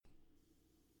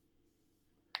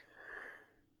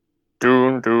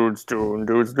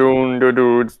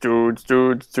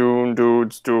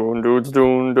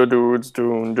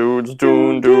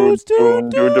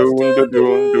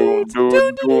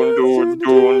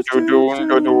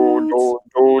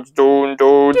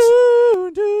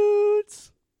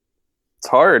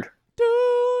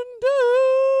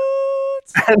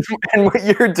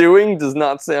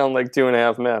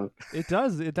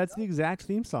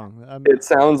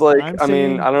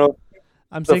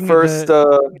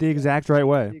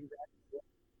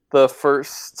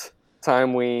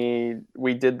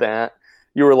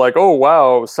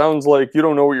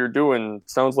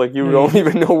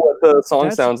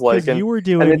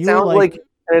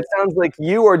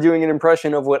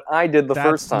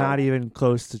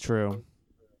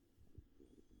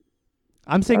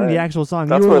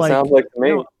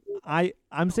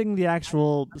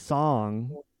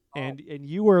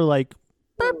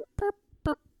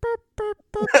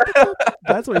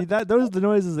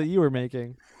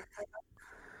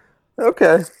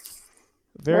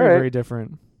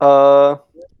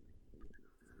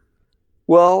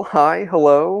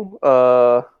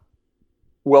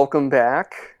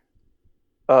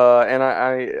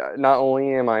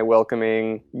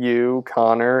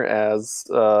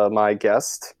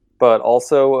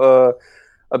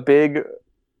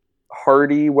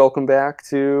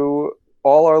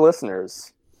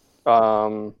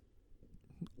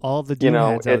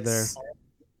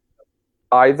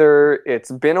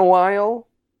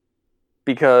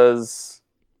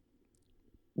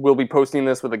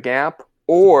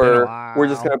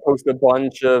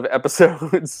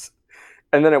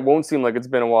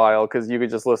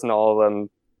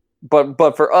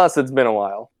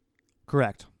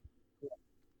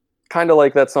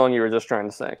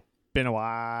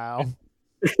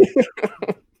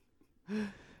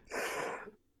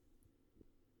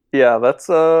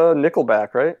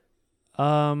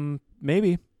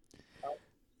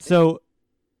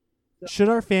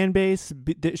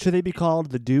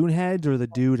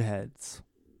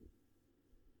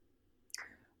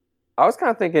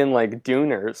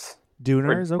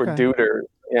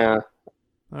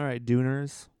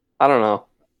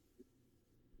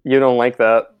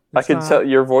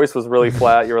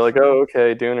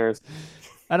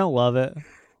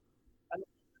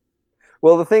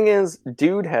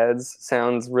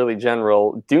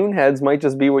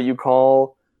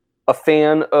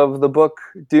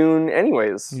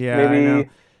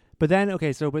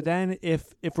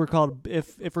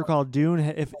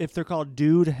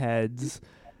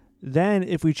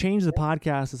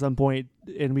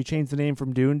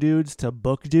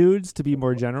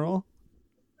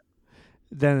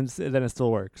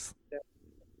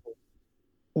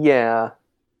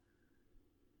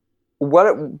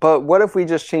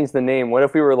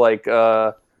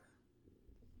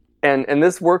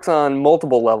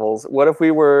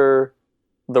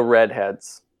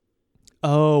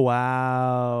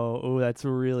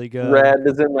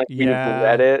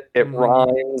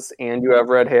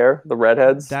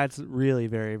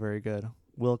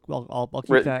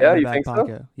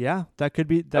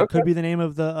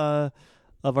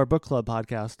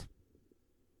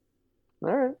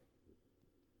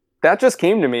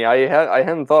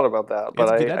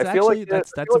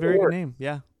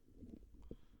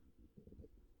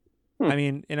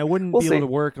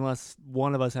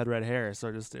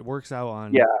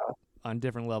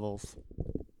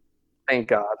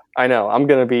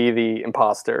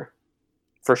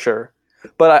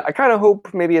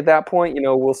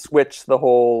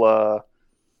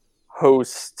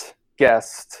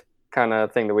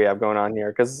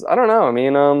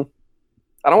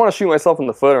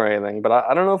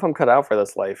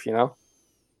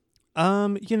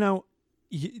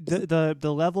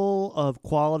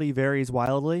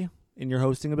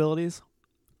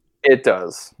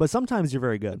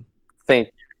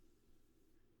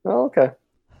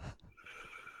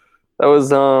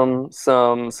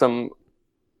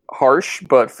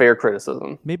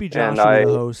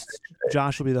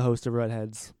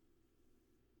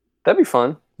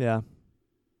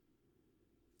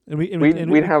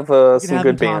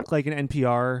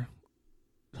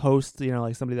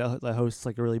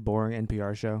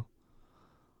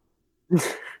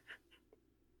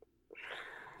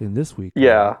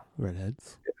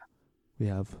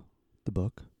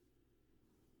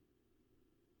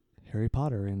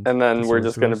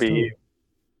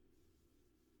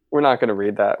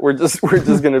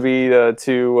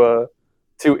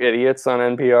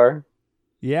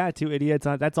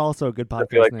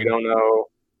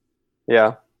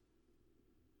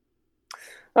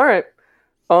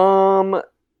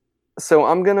So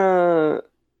I'm gonna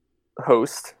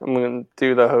host. I'm going to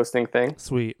do the hosting thing.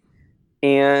 Sweet.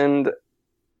 And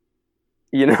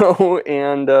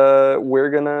and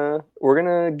we're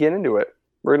gonna get into it.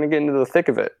 We're gonna get into the thick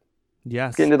of it.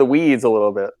 Yes. Get into the weeds a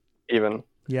little bit, even.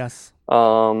 Yes.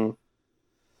 Um,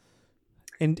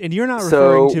 and you're not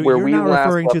so referring to where you're we not last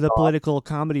referring to left the off- political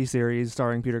comedy series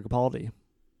starring Peter Capaldi.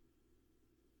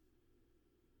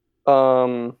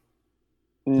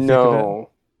 No.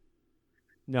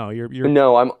 No, you're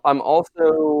No, I'm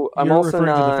also referring to the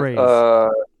not phrase.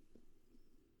 well,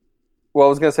 I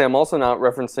was gonna say I'm also not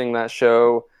referencing that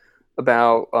show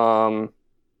about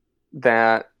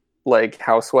that like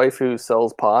housewife who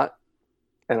sells pot,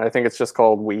 and I think it's just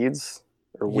called Weeds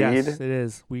or Weed, Yes, it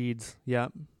is. Weeds.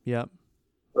 Yep. Yep.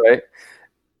 right?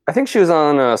 I think she was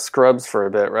on Scrubs for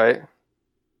a bit, right?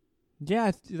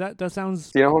 Yeah, that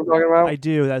sounds Do you know what I'm talking about? I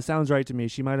do. That sounds right to me.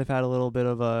 She might have had a little bit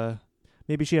of a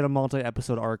maybe she had a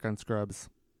multi-episode arc on Scrubs.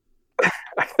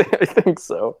 I think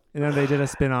so. And then they did a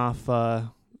spin-off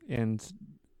and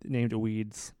named it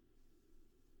Weeds.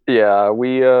 Yeah,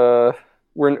 we're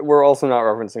also not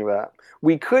referencing that.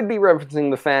 We could be referencing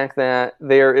the fact that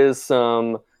there is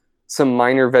some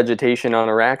minor vegetation on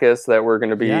Arrakis that we're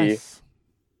going to be, Yes.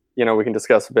 We can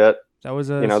discuss a bit. That was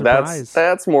a That's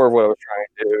surprise. more of what I was trying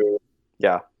to.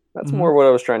 Yeah, that's more of what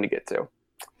I was trying to get to.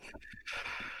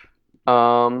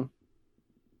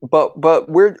 But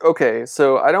we're okay.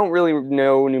 So I don't really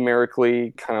know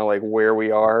numerically, kind of like where we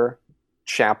are,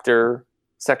 chapter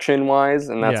section wise,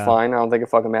 and that's Yeah. fine. I don't think it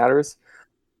fucking matters.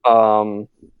 But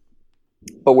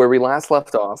where we last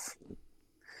left off,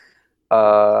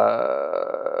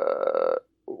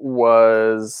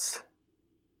 was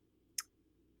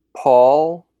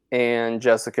Paul and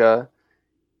Jessica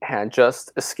had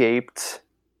just escaped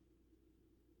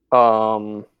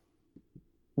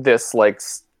this like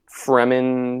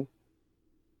Fremen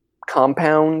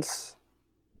compound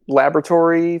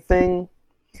laboratory thing,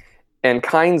 and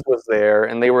Kynes was there,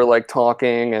 and they were like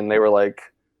talking, and they were like,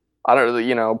 I don't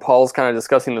know, Paul's kind of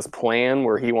discussing this plan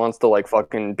where he wants to like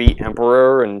fucking beat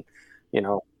Emperor and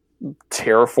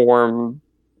terraform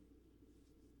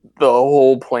the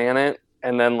whole planet,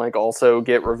 and then like also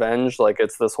get revenge. Like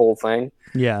it's this whole thing.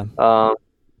 Yeah.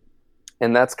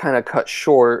 And that's kind of cut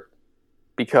short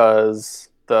because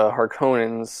the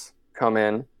Harkonnens come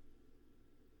in,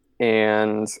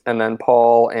 and then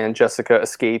Paul and Jessica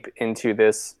escape into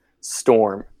this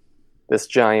storm, this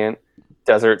giant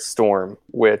desert storm,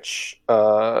 which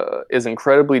is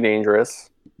incredibly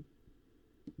dangerous.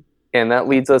 And that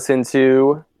leads us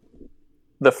into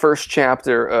the first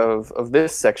chapter of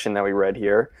this section that we read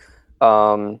here.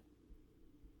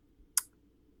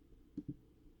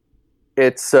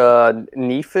 It's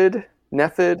Nephid,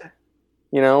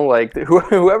 like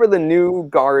whoever the new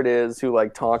guard is who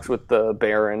like talks with the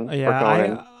Baron.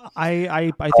 Yeah,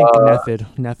 I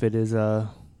think Nephid is how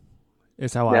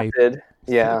Nephid,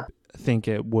 I think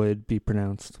it would be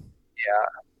pronounced. Yeah,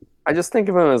 I just think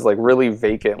of him as like really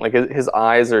vacant. Like his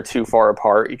eyes are too far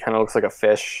apart. He kind of looks like a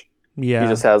fish. Yeah, he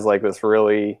just has like this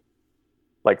really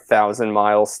like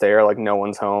 1,000-mile stare, like no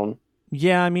one's home.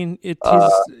 Yeah, I mean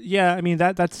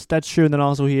that's true. And then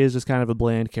also he is just kind of a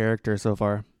bland character so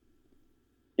far.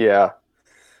 Yeah.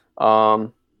 Yeah,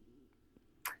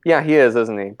 he is,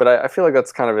 isn't he? But I feel like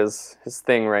that's kind of his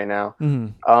thing right now.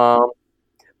 Mm-hmm.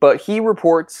 But he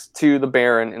reports to the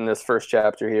Baron in this first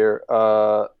chapter here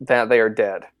that they are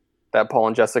dead, that Paul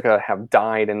and Jessica have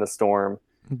died in the storm.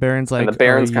 Baron's like, and the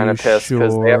Baron's kind of pissed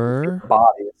because they have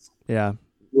bodies. Yeah.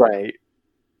 Right.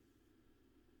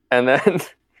 And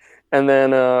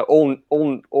then old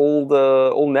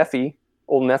Nephid,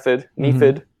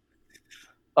 Nephid,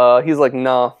 he's like,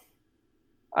 nah,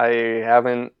 I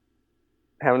haven't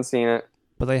seen it.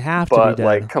 But they have to be dead.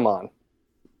 Like, come on.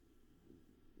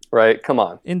 Right? Come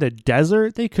on. In the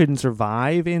desert, they couldn't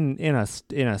survive in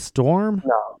a storm?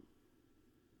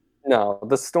 No.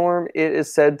 The storm, it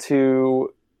is said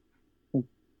to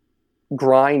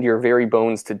grind your very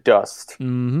bones to dust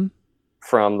from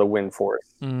the wind force.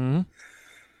 Mm-hmm.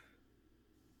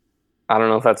 I don't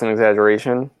know if that's an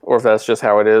exaggeration or if that's just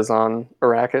how it is on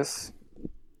Arrakis.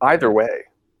 Either way,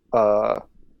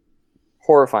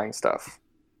 horrifying stuff.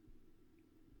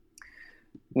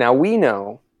 Now we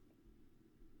know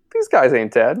these guys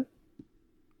ain't dead.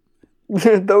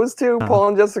 Those two, Paul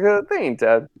and Jessica, they ain't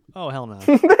dead. Oh, hell no.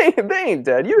 they ain't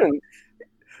dead. You didn't.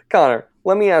 Connor,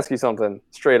 let me ask you something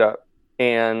straight up.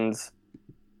 And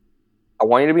I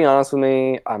want you to be honest with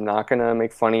me. I'm not going to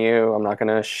make fun of you. I'm not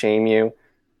going to shame you.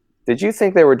 Did you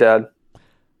think they were dead?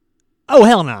 Oh,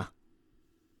 hell no.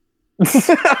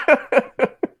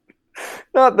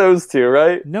 Not those two,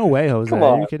 right? No way, Jose. Come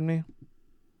on. Are you kidding me?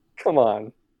 Come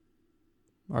on.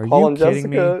 Are Paul you and kidding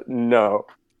me? Jessica? No.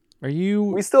 Are you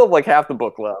We still have like half the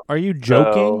book left. are you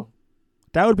joking? So,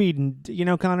 That would be,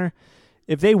 Connor,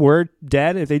 if they were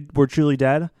dead, if they were truly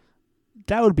dead,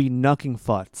 that would be knucking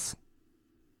futz.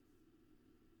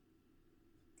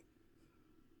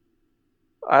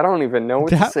 I don't even know what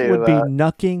to That say would to be that.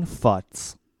 knucking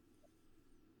futz.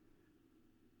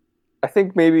 I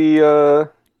think maybe You know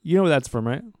what that's from,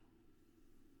 right?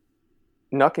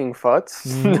 Knucking Futz?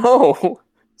 Mhm. No.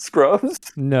 Scrubs?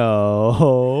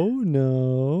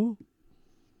 No.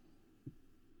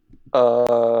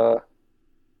 I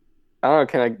don't know,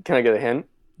 can I get a hint?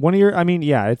 One of your,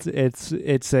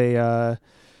 it's a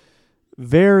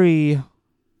very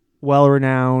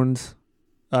well-renowned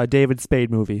David Spade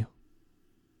movie.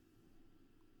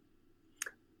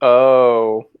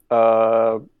 Oh,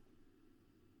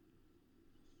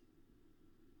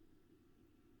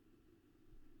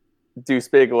 Deuce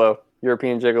Bigelow,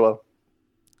 European Gigolo.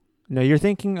 No, you're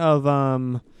thinking of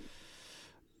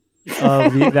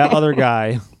that other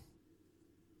guy,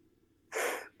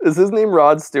 Is his name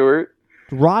Rod Stewart?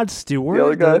 Rod Stewart, The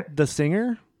other guy? the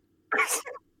singer.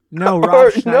 No, Or,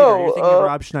 Rob Schneider. no, You're thinking of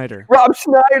Rob Schneider. Rob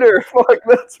Schneider. Fuck,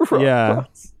 that's Rob. Yeah.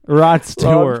 Rod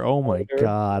Stewart. Oh my Schneider.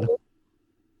 God.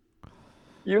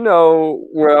 You know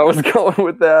where I was going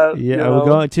with that. Yeah, you know? we're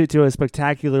going to a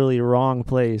spectacularly wrong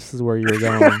place. Is where you were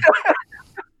going.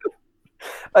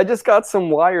 I just got some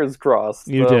wires crossed.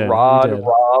 You the did. Rod You did.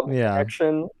 Rob Yeah.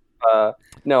 connection.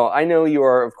 No, I know you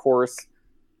are, of course,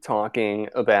 talking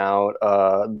about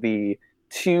the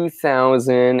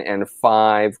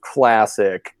 2005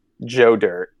 classic Joe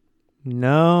Dirt.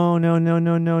 No. Joe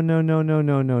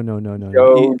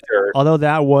Dirt. Although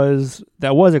that was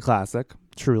a classic,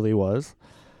 truly was.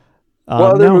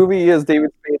 What other no. movie has David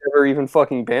Spade ever even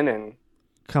fucking been in?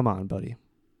 Come on, buddy.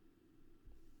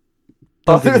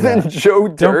 Don't give Other me than that. Joe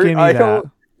Dirt, Don't give me I that.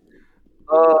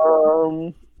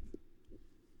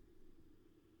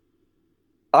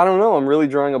 don't know. I'm really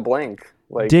drawing a blank.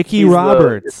 Like Dickie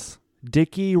Roberts.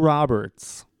 Dickie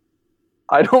Roberts.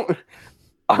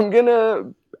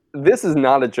 This is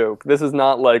not a joke. This is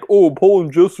not like, oh, Paul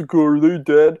and Jessica, are they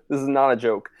dead? This is not a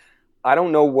joke. I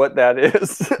don't know what that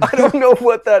is. I don't know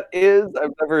what that is.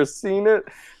 I've never seen it.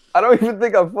 I don't even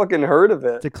think I've fucking heard of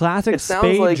it. It's a classic It sounds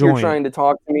Spade like joint. you're trying to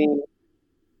talk to me.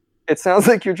 It sounds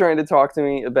like you're trying to talk to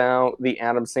me about the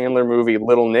Adam Sandler movie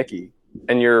Little Nicky,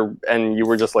 and you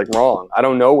were just like wrong. I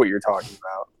don't know what you're talking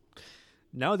about.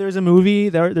 No, there's a movie.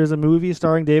 There's a movie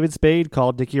starring David Spade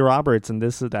called Dickie Roberts, and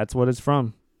that's what it's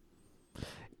from.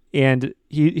 And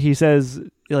he says,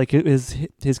 like, his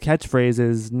catchphrase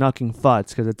is "knucking futz"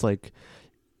 because it's like,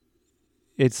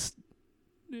 it's,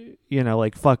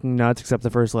 like fucking nuts, except the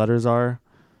first letters are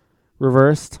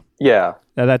reversed. Yeah,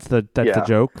 That's the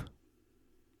joke.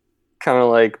 kind of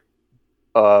like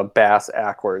bass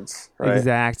backwards, right?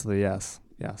 Exactly. Yes.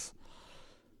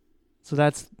 So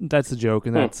that's the joke,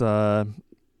 and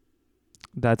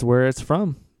that's where it's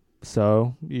from.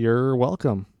 So you're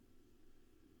welcome.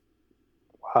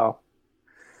 Wow.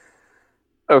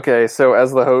 Okay, so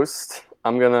as the host,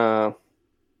 I'm gonna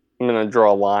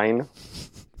draw a line,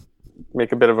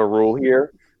 make a bit of a rule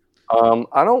here.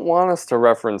 I don't want us to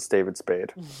reference David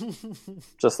Spade,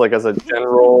 just as a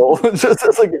general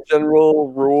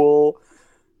rule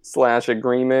 /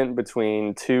 agreement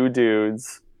between two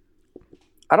dudes.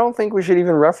 I don't think we should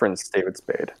even reference David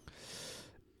Spade.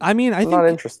 I mean, I'm not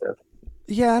interested.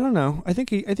 Yeah, I don't know. I think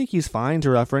he's fine to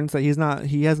reference that he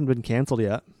hasn't been canceled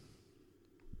yet.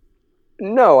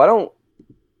 No, I don't.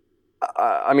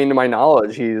 I mean, to my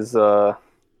knowledge, he's right.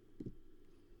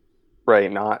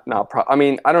 Not. I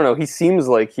mean, I don't know. He seems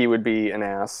like he would be an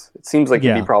ass. It seems like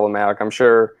he'd be problematic. I'm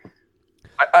sure.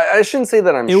 I shouldn't say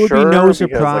that I'm sure. It would be no because,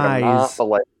 surprise. I'm not,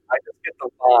 but I just get the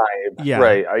vibe. Yeah.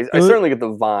 Right. I certainly get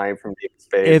the vibe from David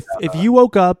Spade. If you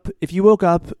woke up, he's done some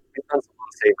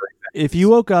unsavory things. if you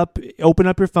woke up, opened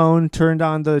up your phone, turned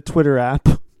on the Twitter app,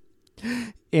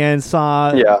 and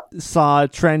saw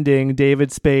trending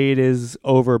David Spade is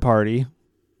over party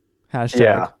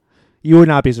hashtag, you would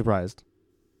not be surprised.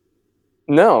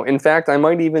 No, in fact, I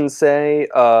might even say,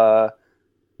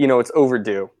 it's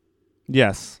overdue.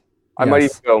 Yes. I might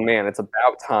even go, man, it's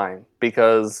about time,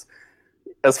 because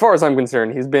as far as I'm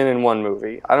concerned, he's been in one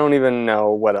movie. I don't even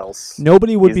know what else.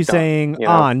 Nobody would be done, saying,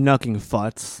 knucking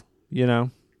futz, No.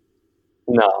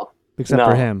 Except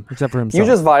for him. Except for himself. You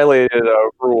just violated a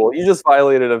rule. You just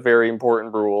violated a very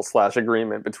important rule /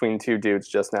 agreement between two dudes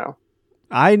just now.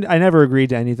 I never agreed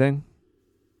to anything.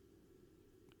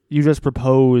 You just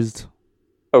proposed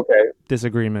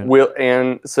disagreement.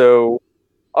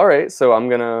 All right, so I'm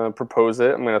going to propose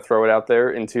it. I'm going to throw it out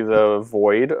there into the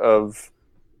void of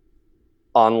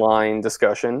online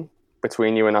discussion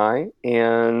between you and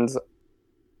and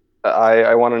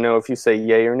I want to know if you say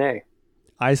yay or nay.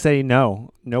 I say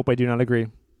no. Nope, I do not agree.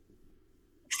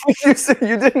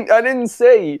 You didn't. I didn't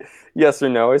say yes or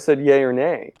no. I said yay or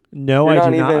nay. No, You're I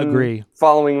do not even agree.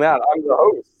 following that.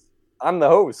 I'm the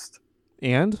host.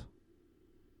 And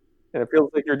it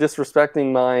feels like you're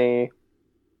disrespecting my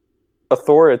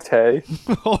authority.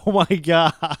 oh my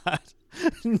god.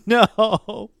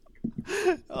 No.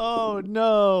 Oh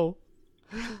no.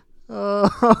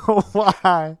 Oh,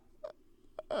 why?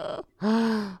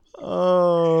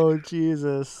 Oh,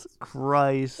 Jesus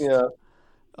Christ. Yeah.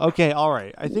 Okay, all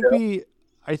right. I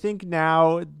think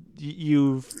now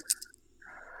you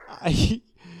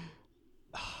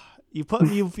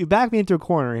backed me into a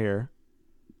corner here.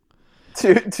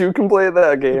 To complete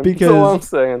that game. That's all I'm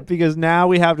saying. Because now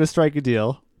we have to strike a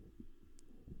deal.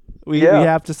 We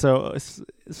have to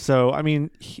so I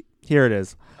mean here it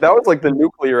is. That was like the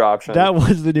nuclear option. That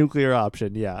was the nuclear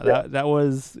option. Yeah. That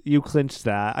was, you clinched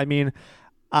that. I mean,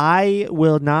 I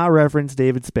will not reference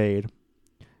David Spade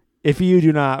if you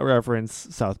do not reference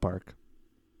South Park.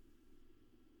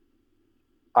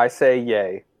 I say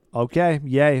yay. Okay,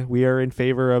 yay. We are in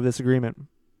favor of this agreement.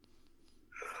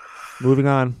 Moving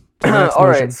on to the next all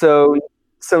motion. right, so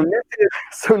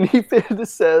Nephid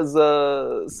says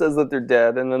that they're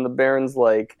dead, and then the Baron's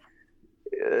like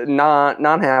not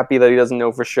happy that he doesn't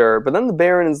know for sure. But then the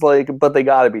Baron is like, but they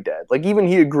gotta be dead. Like even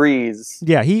he agrees.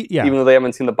 Yeah, even though they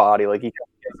haven't seen the body, like he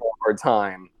has a hard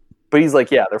time. But he's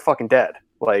like, yeah, they're fucking dead.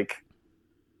 Like,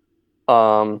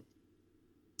 and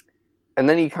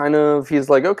then he's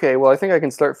like, okay, well, I think I can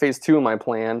start phase 2 of my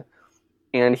plan.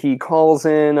 And he calls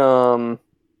in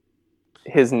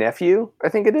his nephew, I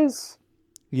think it is.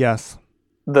 Yes.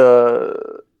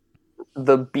 The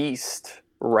beast,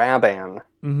 Raban.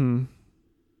 Mm-hmm.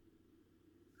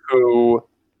 Who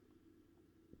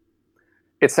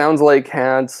it sounds like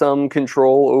had some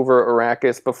control over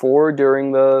Arrakis before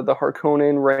during the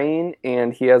Harkonnen reign,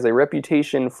 and he has a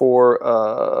reputation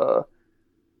for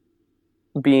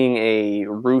being a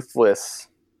ruthless,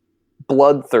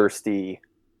 bloodthirsty,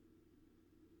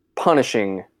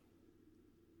 punishing,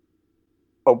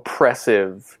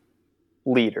 oppressive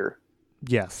leader.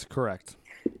 Yes, correct.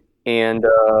 And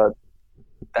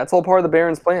that's all part of the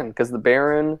Baron's plan, because the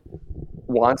Baron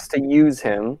wants to use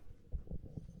him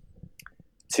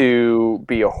to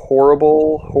be a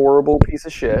horrible, horrible piece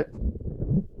of shit.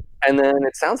 And then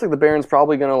it sounds like the Baron's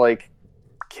probably going to, like,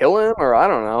 kill him, or I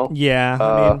don't know.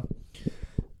 Yeah,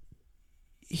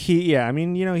 I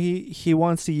mean, he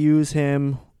wants to use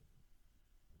him,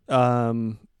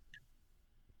 to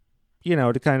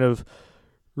kind of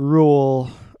rule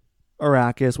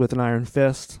Arrakis with an iron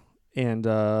fist, and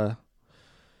then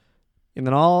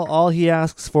all he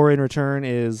asks for in return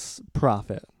is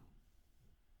profit.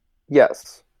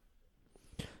 Yes.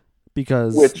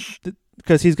 Because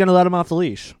he's going to let him off the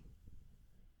leash.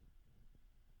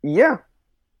 Yeah.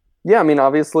 Yeah, I mean,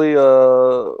 obviously,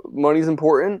 money's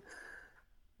important.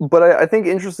 But I think,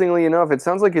 interestingly enough, it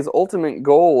sounds like his ultimate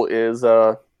goal is...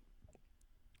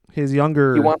 his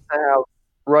younger... He wants to have...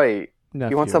 Right.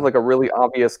 Nephew. He wants to have, like, a really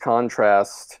obvious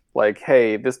contrast. Like,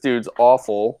 hey, this dude's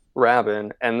awful,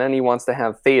 Rabin. And then he wants to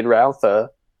have Feyd-Rautha,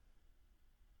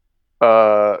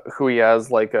 who he has,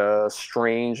 like, a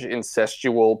strange,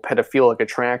 incestual, pedophilic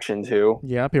attraction to.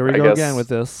 Yep, here we go again with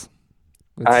this.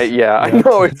 I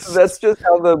know. That's just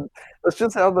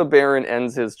how the Baron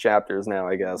ends his chapters now,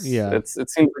 I guess. Yeah. It seems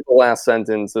like the last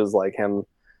sentence is like him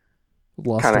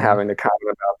kind of having to comment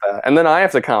about that. And then I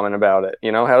have to comment about it.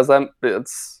 How does that...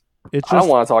 I don't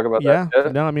want to talk about that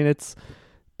shit. No, I mean,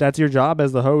 that's your job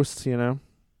as the host,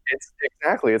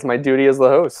 It's my duty as the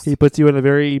host. He puts you in a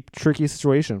very tricky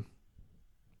situation.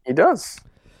 He does.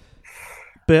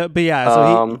 But yeah,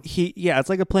 so it's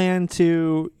like a plan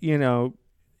to,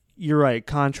 you're right,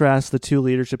 contrast the two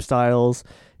leadership styles,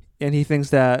 and he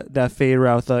thinks that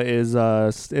Feyd-Rautha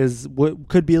is what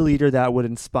could be a leader that would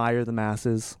inspire the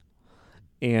masses,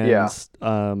 and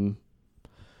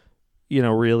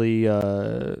really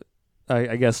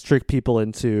I guess trick people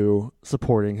into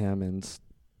supporting him and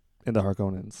the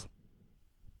Harkonnens.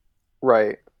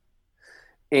 Right.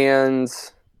 And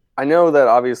I know that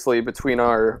obviously between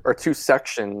our two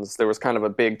sections there was kind of a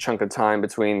big chunk of time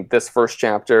between this first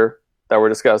chapter that we're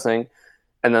discussing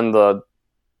and then the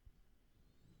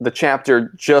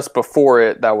chapter just before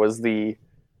it that was the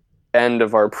end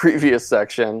of our previous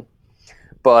section.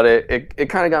 But it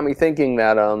kind of got me thinking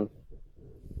that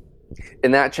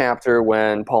in that chapter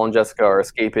when Paul and Jessica are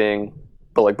escaping,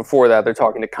 but like before that they're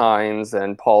talking to Kynes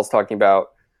and Paul's talking about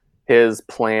his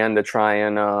plan to try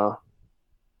and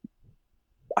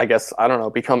I guess, I don't know,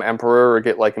 become emperor or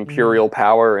get like imperial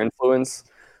power or influence.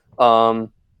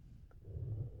 Um,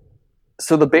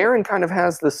 so the Baron kind of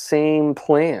has the same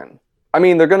plan. I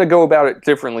mean, they're going to go about it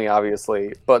differently,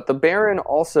 obviously, but the Baron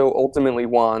also ultimately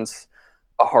wants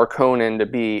a Harkonnen to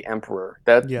be emperor.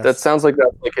 That Yes. sounds like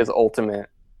that's like his ultimate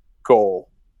goal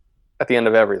at the end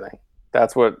of everything.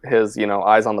 That's what his,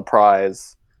 eyes on the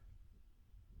prize.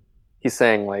 He's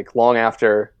saying like long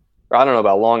after, or I don't know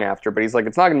about long after, but he's like,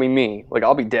 it's not gonna be me. Like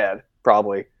I'll be dead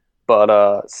probably,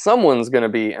 but someone's gonna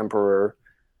be emperor,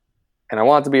 and I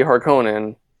want it to be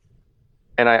Harkonnen,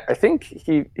 and I think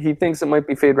he thinks it might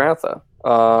be Feyd-Rautha.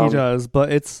 He does,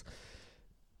 but it's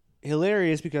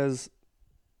hilarious because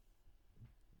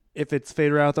if it's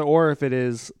Feyd-Rautha or if it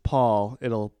is Paul,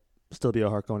 it'll still be a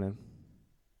Harkonnen.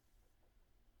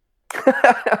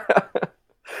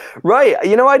 Right.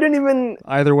 I didn't even.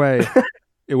 Either way,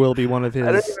 it will be one of I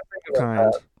didn't his even think about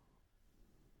kind. that.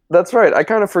 That's right. I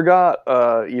kind of forgot.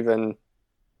 Even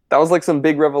that was like some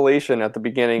big revelation at the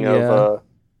beginning Yeah. of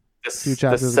Few this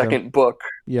chapters second book.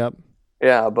 Yep.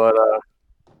 Yeah, but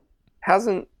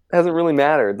hasn't really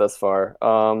mattered thus far.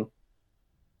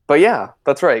 But yeah,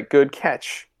 that's right. Good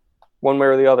catch. One way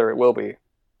or the other, it will be.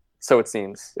 So it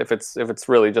seems. If it's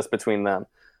really just between them.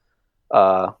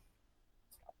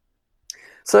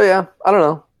 So yeah, I don't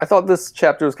know. I thought this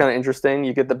chapter was kind of interesting.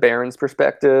 You get the Baron's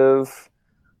perspective,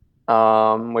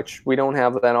 which we don't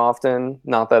have that often.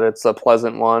 Not that it's a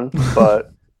pleasant one,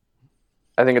 but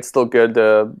I think it's still good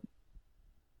to,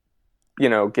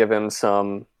 give him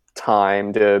some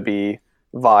time to be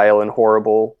vile and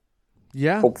horrible.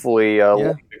 Yeah. Hopefully,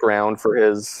 lay the ground for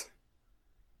his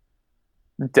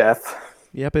death.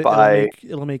 Yep.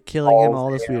 It'll make killing him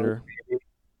all the sweeter.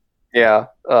 Yeah.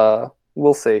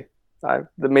 We'll see.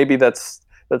 Maybe that's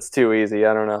too easy.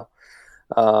 I don't know.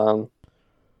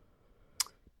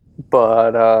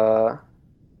 But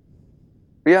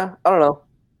yeah, I don't know.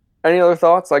 Any other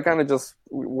thoughts? I kind of just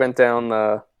went down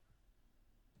the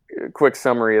quick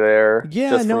summary there. Yeah,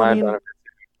 just for my benefit.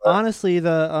 Honestly,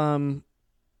 the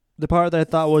part that I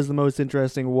thought was the most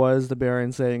interesting was the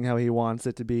Baron saying how he wants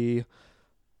it to be,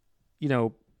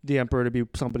 the Emperor to be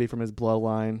somebody from his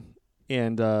bloodline,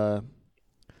 and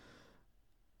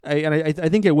I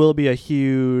think it will be a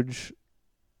huge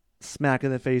smack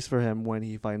in the face for him when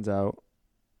he finds out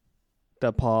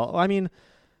that Paul. I mean,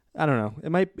 I don't know.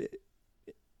 It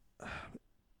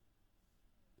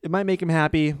might make him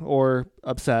happy or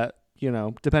upset,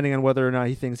 depending on whether or not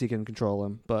he thinks he can control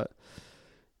him. But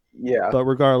yeah. But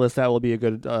regardless, that will be a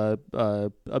good a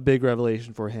big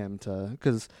revelation for him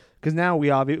because now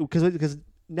because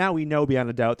now we know beyond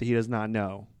a doubt that he does not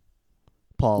know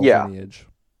Paul's lineage.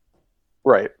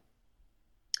 Right.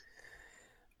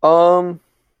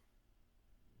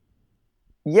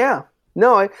 Yeah.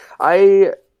 No,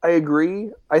 I agree.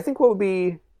 I think what would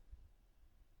be,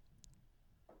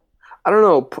 I don't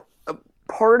know,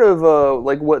 part of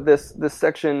like what this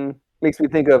section makes me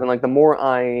think of, and like the more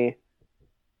I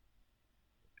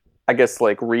guess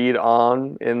like read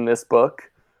on in this book,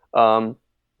 I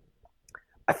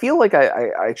feel like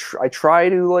I try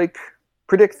to like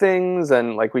predict things,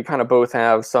 and like we kind of both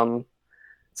have some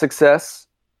success,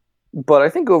 but I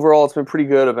think overall it's been pretty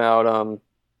good about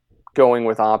going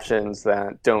with options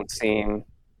that don't seem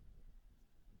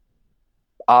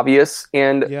obvious.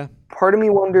 And part of me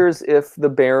wonders if the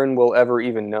Baron will ever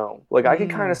even know. Like I could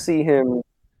kind of see him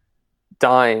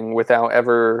dying without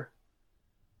ever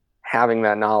having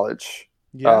that knowledge.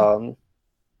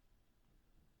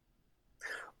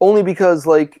 Only because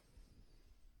like,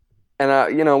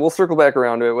 and we'll circle back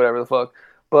around to it, whatever the fuck.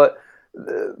 But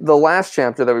the last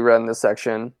chapter that we read in this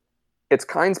section, it's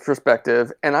Kyne's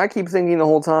perspective, and I keep thinking the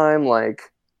whole time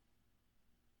like,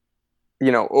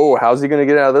 oh, how's he gonna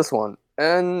get out of this one?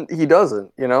 And he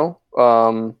doesn't, and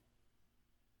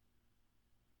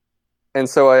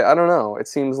so I don't know. It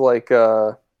seems like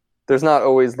there's not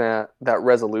always that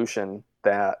resolution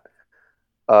that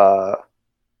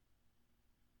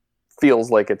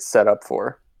feels like it's set up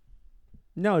for.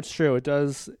 No, it's true. It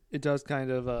does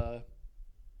kind of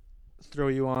throw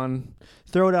it on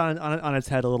its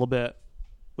head a little bit,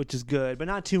 which is good, but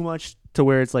not too much to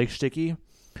where it's like shticky.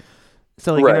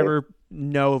 So like you never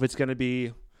know if it's going to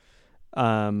be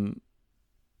kind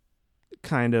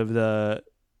of the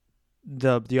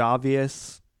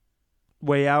obvious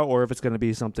way out, or if it's going to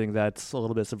be something that's a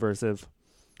little bit subversive.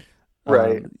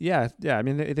 Right. Yeah. I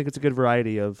mean, I think it's a good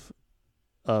variety of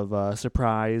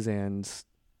surprise and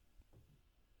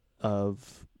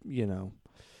of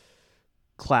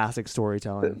classic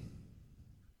storytelling.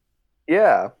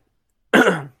 Yeah.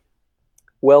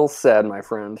 Well said, my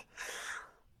friend.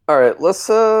 All right, let's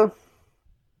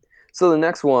So the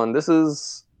next one, this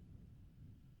is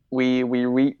we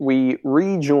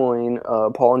rejoin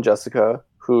Paul and Jessica,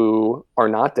 who are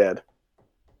not dead.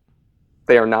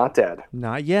 They are not dead,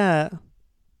 Not yet.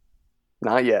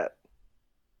 not yet.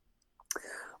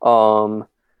 Um,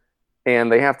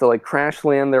 and they have to like crash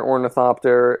land their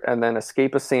ornithopter and then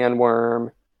escape a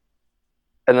sandworm,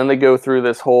 and then they go through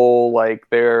this whole like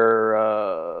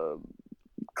they're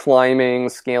climbing,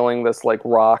 scaling this like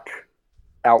rock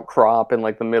outcrop in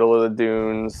like the middle of the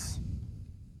dunes.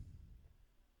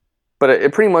 But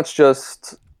it pretty much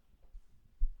just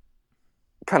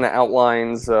kind of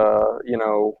outlines,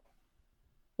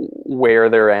 where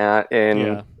they're at in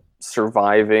Yeah.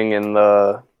 surviving in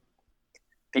the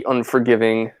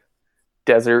unforgiving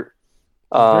desert.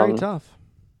 It's very tough,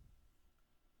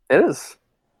 It is,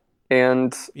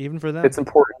 and even for them. it's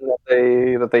important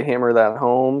that they hammer that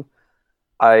home.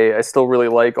 I still really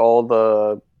like all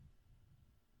the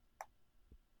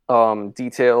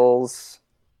details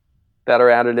that are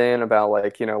added in about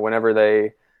like whenever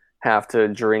they have to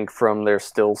drink from their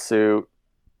still suit,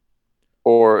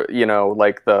 or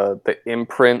like the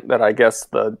imprint that I guess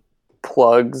the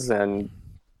plugs and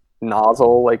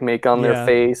nozzle like make on their Yeah.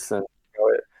 face, and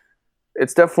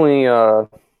it's definitely a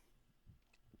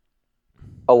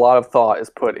lot of thought is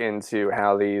put into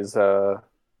how these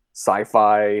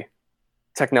sci-fi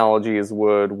technologies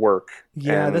would work.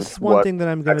 Yeah, And this is one what thing that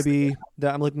I'm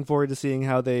looking forward to seeing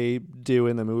how they do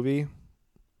in the movie.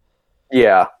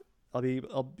 yeah, I'll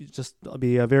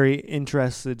be very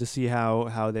interested to see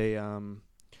how they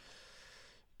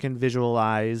can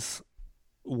visualize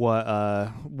what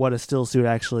a still suit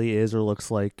actually is or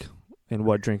looks like, and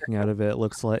what drinking out of it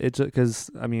looks like. It's because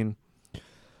I mean,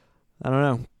 I don't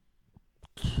know.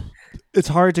 It's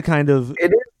hard to kind of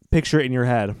it is. picture it in your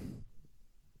head.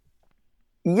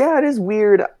 Yeah, it is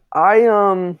weird.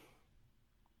 I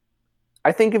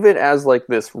think of it as like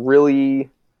this really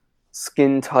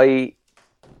skin tight,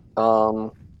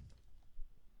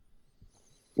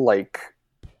 like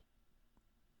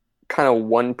kind of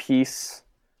one piece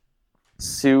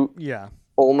suit Yeah.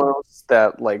 almost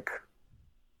that like,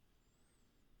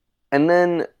 and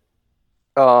then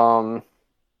I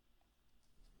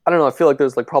don't know, I feel like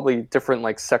there's like probably different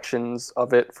like sections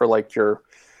of it for like your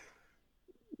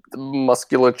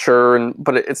musculature, and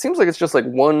but it seems like it's just like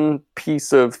one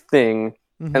piece of thing.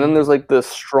 Mm-hmm. And then there's like the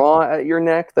straw at your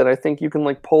neck that I think you can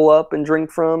like pull up and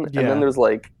drink from. Yeah. And then there's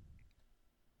like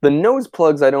the nose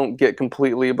plugs I don't get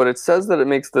completely, but it says that it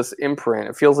makes this imprint.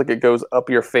 It feels like it goes up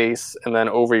your face and then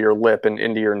over your lip and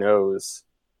into your nose.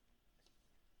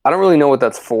 I don't really know what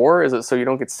that's for. Is it so you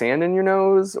don't get sand in your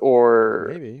nose, or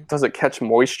Maybe. does it catch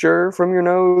moisture from your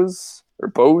nose, or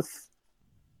both?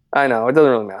 I know, it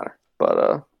doesn't really matter.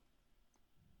 But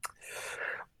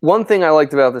one thing I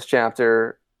liked about this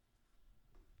chapter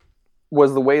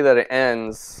was the way that it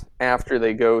ends after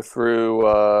they go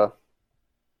through,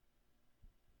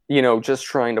 just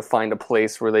trying to find a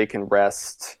place where they can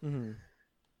rest. Mm-hmm.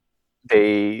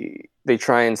 They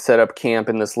try and set up camp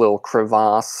in this little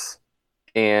crevasse,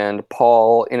 and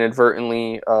Paul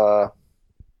inadvertently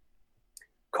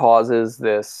causes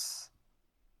this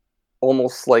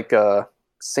almost like a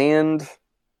sand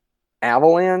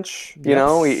avalanche. It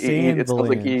sounds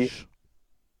like he,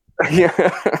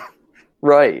 yeah,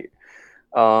 right.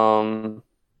 I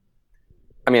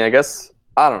mean, I guess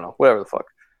I don't know, whatever the fuck.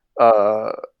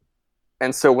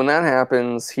 And so when that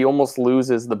happens, he almost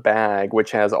loses the bag,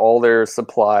 which has all their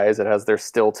supplies. It has their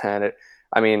still tent.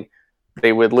 I mean,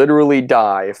 they would literally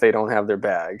die if they don't have their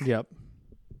bag. Yep.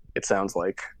 It sounds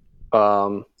like.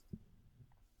 And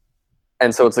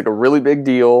so it's like a really big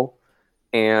deal.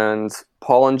 And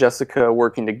Paul and Jessica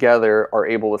working together are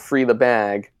able to free the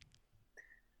bag.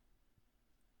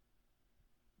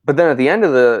 But then at the end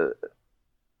of the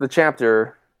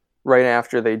chapter, right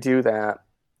after they do that,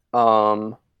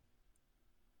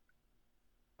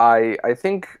 I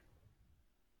think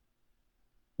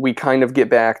we kind of get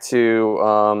back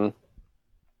to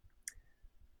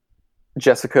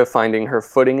Jessica finding her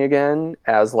footing again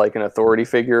as like an authority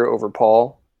figure over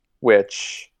Paul,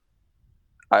 which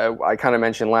I kind of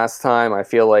mentioned last time. I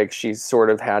feel like she's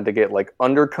sort of had to get like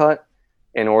undercut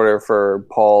in order for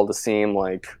Paul to seem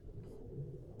like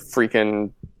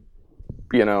freaking,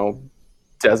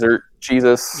 desert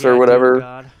Jesus or whatever.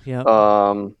 God.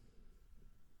 Yep.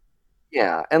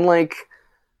 Yeah, and like,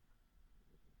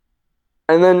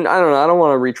 and then I don't know. I don't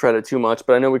want to retread it too much,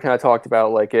 but I know we kind of talked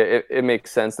about like it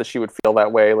makes sense that she would feel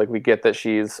that way. Like we get that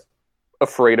she's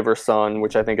afraid of her son,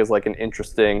 which I think is like an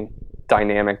interesting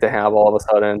dynamic to have all of a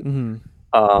sudden.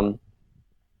 Mm-hmm.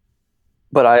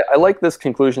 But I like this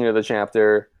conclusion of the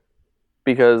chapter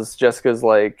because Jessica's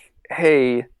like,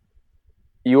 hey,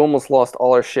 you almost lost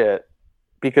all our shit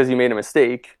because you made a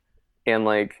mistake, and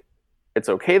like it's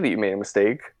okay that you made a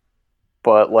mistake,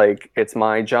 but like it's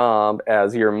my job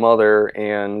as your mother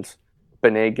and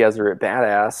Bene Gesserit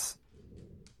badass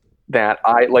that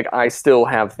I still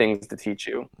have things to teach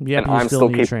you, Yep, and you I'm still still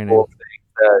need capable training. of things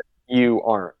that you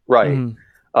aren't. Right. Mhm.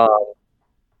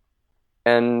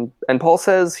 And Paul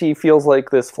says he feels like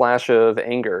this flash of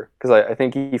anger because I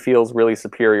think he feels really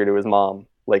superior to his mom,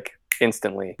 like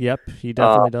instantly. Yep, he Uh,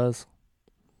 definitely does.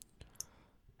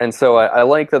 and so I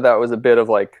like that that was a bit of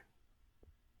like,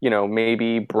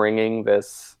 maybe bringing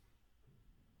this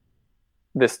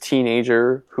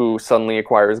teenager who suddenly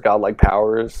acquires godlike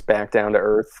powers back down to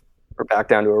Earth or back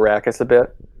down to Arrakis a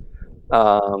bit.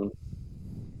 Um,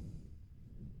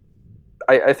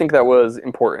 I think that was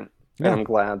important, and Yeah, I'm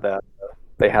glad that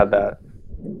they had that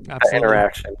absolutely.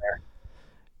 interaction there.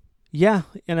 Yeah,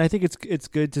 and I think it's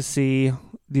good to see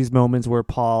these moments where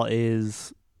Paul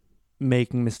is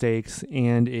making mistakes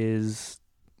and is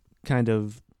kind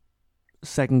of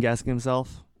second guessing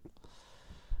himself.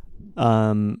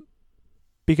 Um,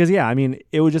 because yeah, I mean,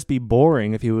 it would just be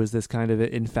boring if he was this kind of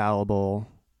infallible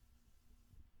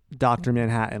Doctor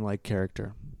Manhattan like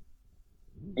character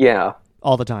Yeah,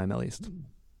 all the time, at least.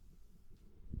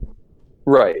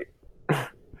 right.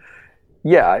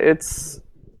 Yeah, it's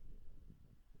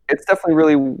definitely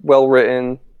really well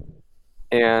written,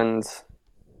 and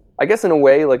I guess in a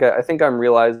way, like I think I'm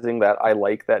realizing that I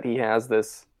like that he has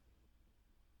this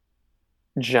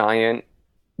giant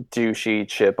douchey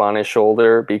chip on his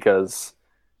shoulder because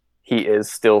he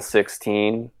is still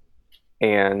 16,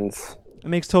 and It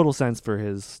makes total sense for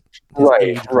his right,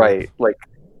 age group. right. Like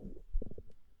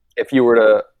if you were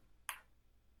to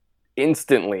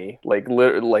instantly, like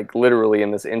literally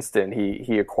in this instant,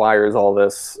 he acquires all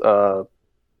this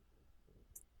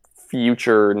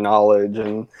future knowledge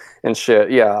and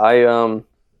shit. Yeah,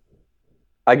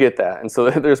 I get that, and so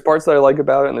there's parts that I like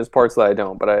about it, and there's parts that I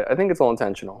don't. But I think it's all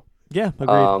intentional. Yeah, agreed.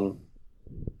 Um,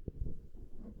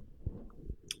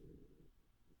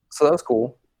 so that was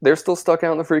cool. They're still stuck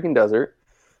out in the freaking desert.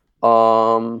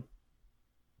 Um,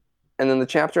 and then the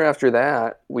chapter after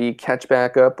that, we catch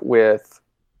back up with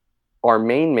our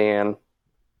main man,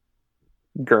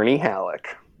 Gurney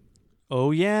Halleck.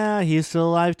 Oh yeah, he's still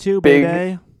alive too, Big,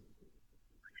 baby.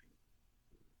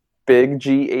 big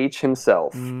GH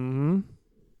himself, Mm-hmm.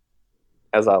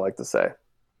 as I like to say,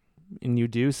 And you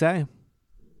do say.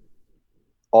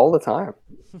 all the time.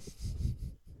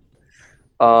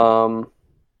 Um,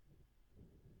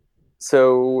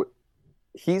 so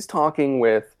he's talking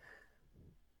with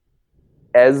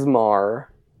Esmar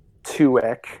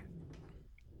Tuek,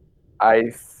 I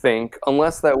think,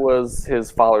 unless that was his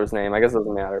father's name. I guess it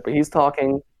doesn't matter. But he's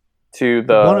talking to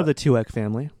One of the the Tuek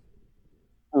family,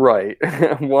 right,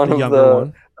 one the of younger the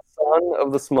one. son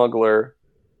of the smuggler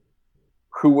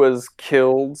who was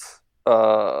killed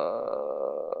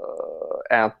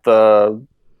at the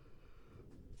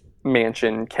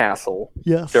mansion castle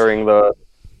Yes. during the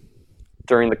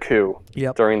coup,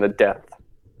 Yep. during the death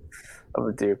of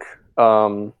the Duke.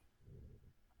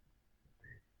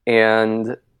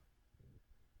 And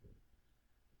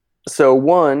so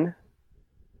one,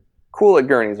 cool that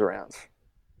Gurney's around.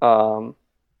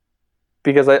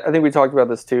 Because I think we talked about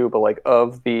this too, but like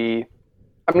I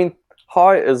mean,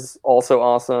 Haw is also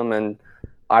awesome, and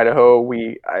Idaho,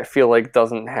 I feel like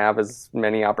doesn't have as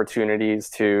many opportunities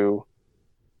to,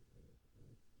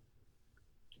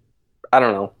 I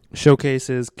don't know, Showcase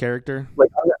his character. like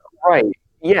right,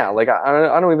 yeah, like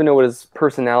I don't even know what his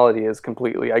personality is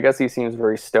completely. I guess he seems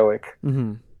very stoic.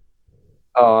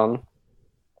 Mm-hmm. Um,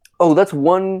 oh, that's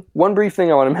one brief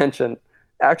thing I want to mention,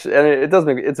 actually, and it does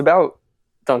it's about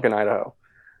Duncan, Idaho,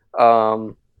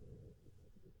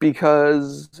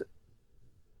 because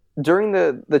during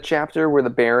the chapter where the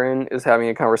Baron is having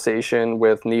a conversation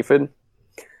with Nephid,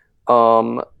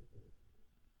 um,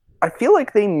 I feel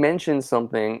like they mentioned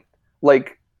something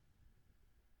like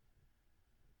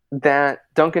that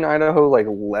Duncan, Idaho like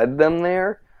led them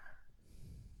there.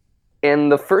 And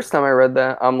the first time I read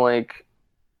that, I'm like,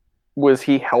 was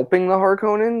he helping the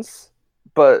Harkonnens?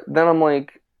 But then I'm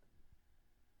like,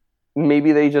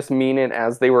 maybe they just mean it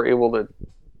as they were able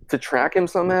to track him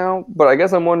somehow. But I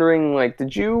guess I'm wondering, like,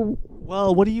 did you?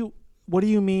 Well, what do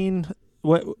you mean?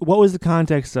 What was the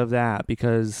context of that?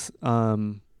 Because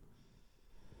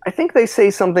I think they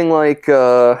say something like,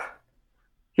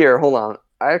 here, hold on.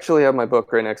 I actually have my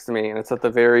book right next to me, and it's at the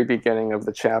very beginning of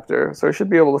the chapter, so I should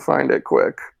be able to find it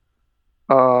quick.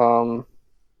 Um,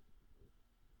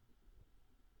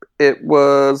 it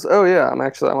was, oh yeah, I'm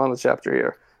on the chapter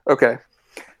here. Okay,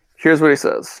 here's what he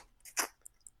says.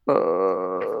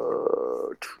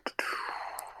 Uh,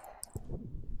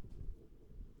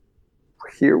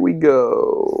 Here we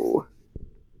go.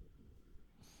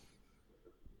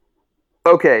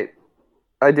 Okay,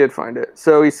 I did find it.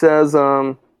 So he says,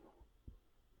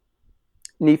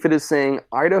 Nephid is saying,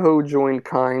 Idaho joined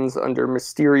Kynes under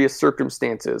mysterious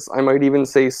circumstances. I might even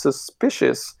say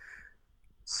suspicious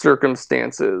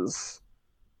circumstances.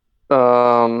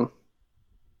 Fuck.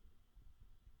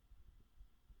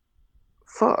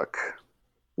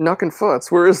 Nuck and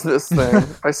Futz, where is this thing?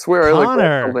 I swear I like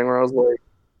read something where I was like,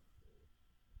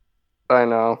 I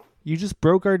know. You just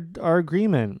broke our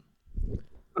agreement.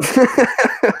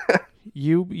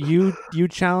 You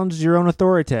challenged your own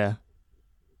authority.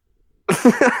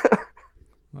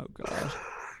 Oh God.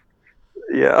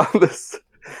 Yeah,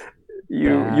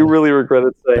 you really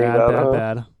regretted saying that.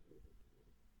 Bad.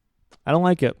 I don't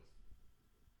like it.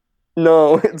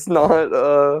 No, it's not.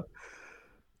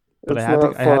 But I had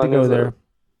to go there.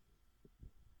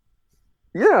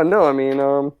 Yeah, no, I mean,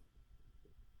 I'm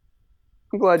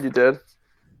glad you did.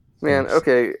 Man, thanks.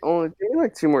 Okay, only give me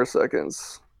like 2 more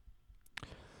seconds.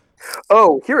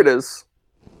 Oh, here it is.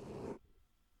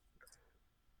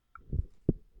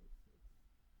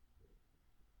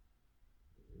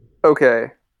 Okay.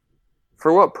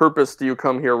 For what purpose do you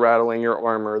come here rattling your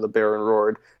armor? The Baron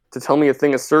roared. To tell me a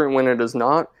thing is certain when it is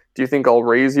not? Do you think I'll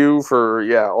raise you for,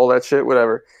 all that shit?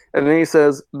 Whatever. And then he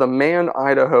says, the man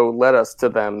Idaho led us to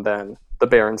them then, the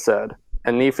Baron said.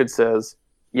 And Nephid says,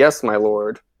 yes, my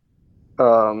lord.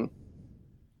 And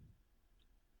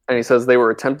he says, they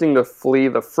were attempting to flee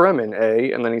the Fremen,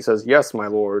 eh? And then he says, yes, my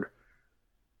lord.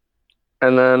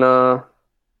 And then, I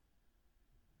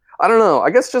don't know.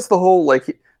 I guess just the whole,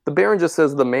 the Baron just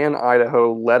says, the man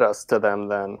Idaho led us to them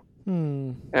then.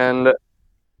 And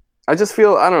I just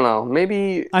feel, I don't know,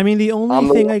 maybe... I mean, the only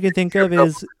thing I can think of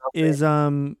is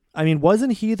I mean,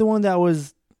 wasn't he the one that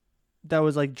was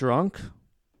like drunk?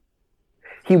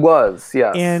 He was,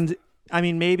 yes. And I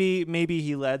mean, maybe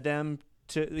he led them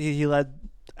to,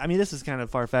 I mean, this is kind of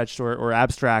far-fetched or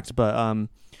abstract, but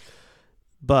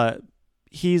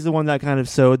he's the one that kind of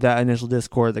sowed that initial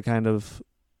discord that kind of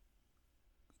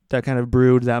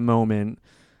brewed that moment.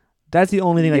 That's the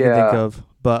only thing I can think of.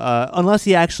 But unless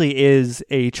he actually is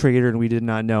a traitor and we did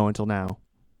not know until now.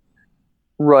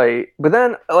 Right. But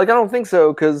then, I don't think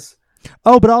so, because...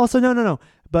 Oh, but also, no.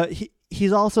 But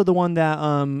he's also the one that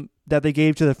that they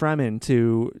gave to the Fremen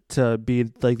to be,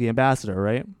 the ambassador,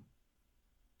 right?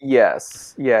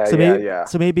 Yes. Yeah, yeah.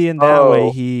 So maybe in that way,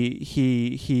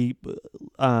 he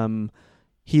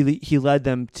led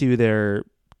them to their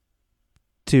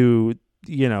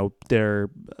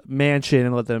mansion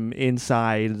and let them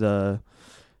inside the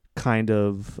kind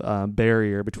of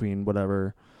barrier between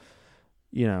whatever,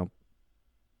 Yeah.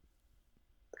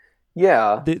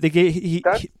 They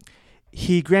gave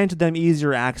he granted them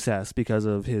easier access because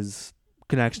of his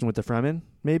connection with the Fremen,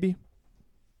 maybe.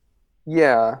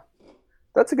 Yeah,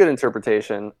 that's a good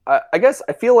interpretation. I guess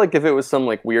I feel like if it was some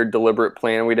weird deliberate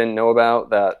plan we didn't know about,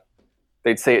 that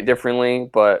they'd say it differently.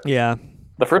 But yeah,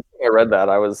 the first time I read that,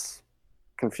 I was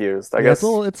confused. I guess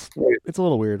it's a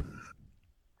little weird.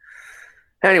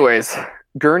 Anyways,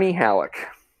 Gurney Halleck,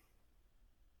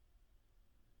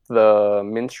 the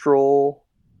minstrel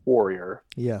warrior,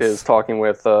 is talking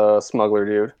with smuggler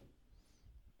dude.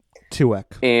 Tuek.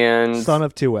 And son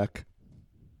of Tuek.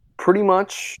 Pretty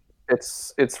much,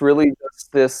 it's really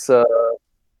just this.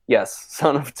 Yes,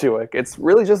 son of Tuek. It's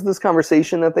really just this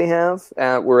conversation that they have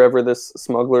at wherever this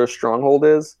smuggler stronghold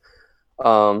is.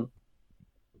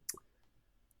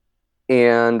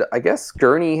 And I guess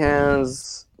Gurney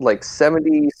has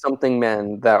 70-something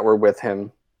men that were with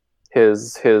him.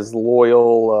 His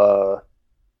loyal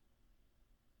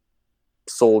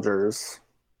soldiers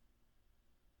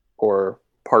or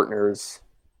partners,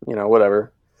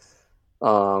 whatever.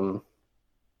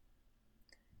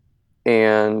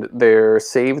 And they're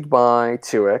saved by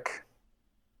Tuek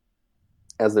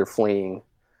as they're fleeing.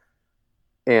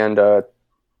 And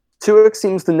Tuek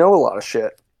seems to know a lot of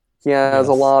shit. He has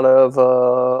a lot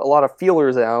of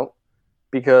feelers out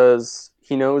because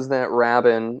he knows that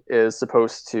Rabban is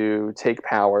supposed to take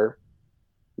power,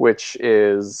 which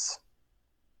is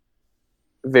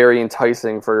very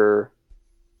enticing for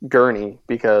Gurney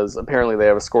because apparently they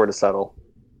have a score to settle.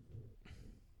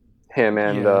 Him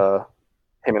and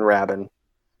Rabban.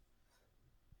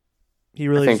 He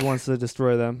really just wants to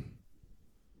destroy them.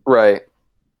 Right.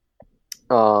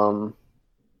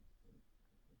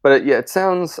 But it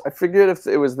sounds... I forget if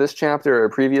it was this chapter or a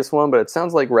previous one, but it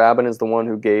sounds like Rabban is the one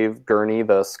who gave Gurney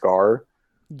the scar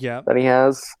that he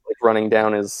has, running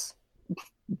down his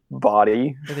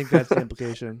body. I think that's the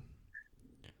implication.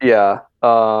 Yeah.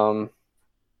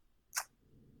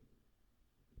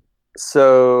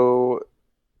 So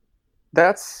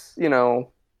that's,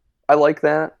 I like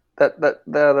that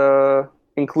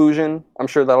inclusion. I'm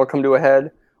sure that'll come to a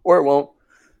head, or it won't,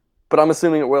 but I'm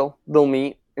assuming it will. They'll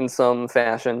meet in some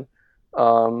fashion.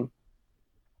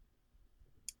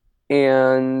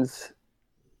 And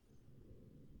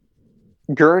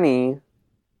Gurney,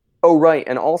 oh right,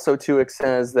 and also Tuick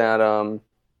says that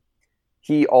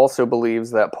he also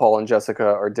believes that Paul and Jessica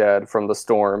are dead from the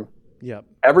storm. Yep.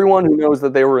 Everyone who knows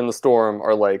that they were in the storm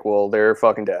are like, well, they're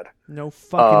fucking dead. No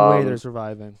fucking way they're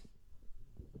surviving.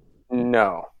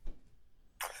 No.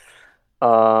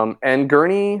 And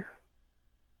Gurney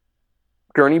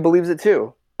believes it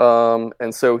too.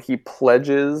 And so he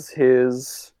pledges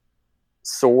his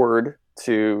sword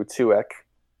to Tuick.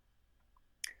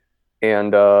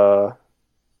 And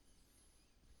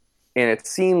it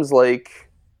seems like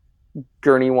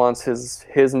Gurney wants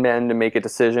his men to make a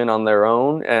decision on their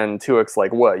own, and Tuick's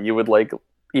like, what, you would like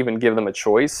even give them a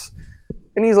choice?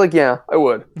 And he's like, yeah, I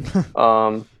would.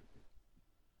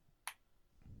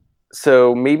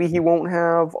 So maybe he won't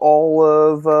have all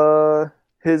of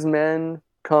his men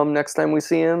come next time we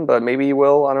see him, but maybe he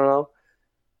will. I don't know.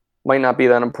 Might not be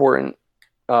that important.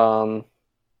 And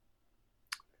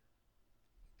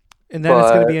then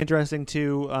it's going to be interesting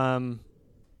too,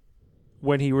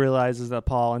 when he realizes that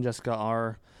Paul and Jessica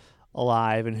are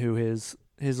alive and who his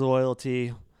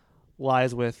loyalty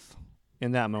lies with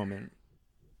in that moment.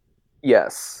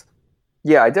 Yes.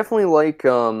 Yeah, I definitely like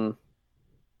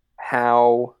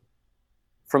how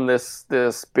from this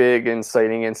big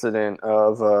inciting incident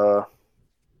of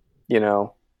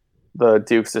the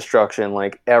Duke's destruction,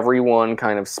 like everyone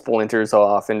kind of splinters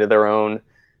off into their own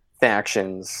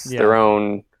factions, their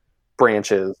own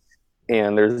branches,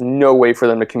 and there's no way for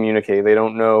them to communicate. They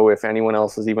don't know if anyone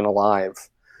else is even alive.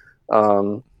 They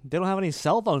don't have any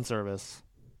cell phone service.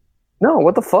 No,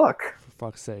 what the fuck? For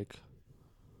fuck's sake.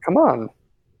 Come on.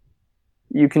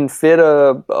 You can fit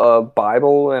a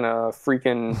Bible in a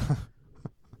freaking,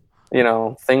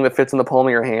 thing that fits in the palm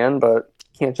of your hand, but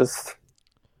you can't just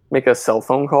make a cell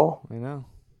phone call? I know.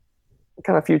 What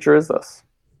kind of future is this?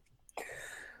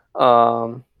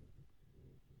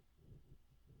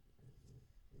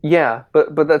 Yeah,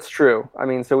 but that's true. I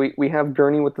mean, so we have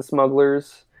Gurney with the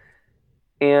smugglers,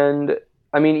 and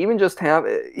I mean, even just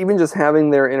having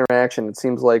their interaction, it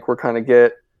seems like we're kind of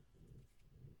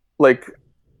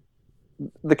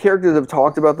the characters have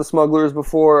talked about the smugglers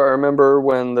before. I remember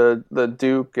when the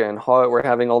Duke and Hawat were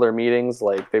having all their meetings,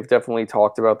 like they've definitely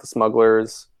talked about the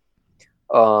smugglers.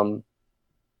 I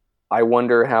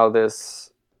wonder how this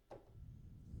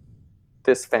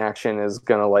faction is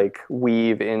gonna like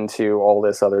weave into all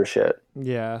this other shit.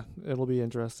 Yeah, it'll be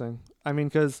interesting. I mean,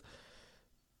 because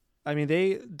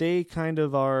they kind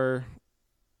of are.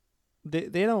 They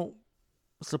don't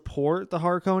support the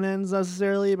Harkonnens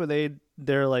necessarily, but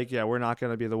they're like, yeah, we're not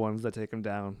gonna be the ones that take them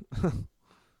down.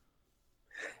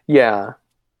 Yeah,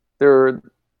 they're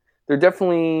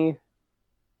definitely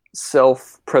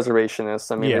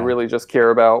self-preservationists. I mean, they really just care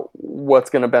about what's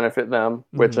going to benefit them,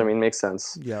 which I mean makes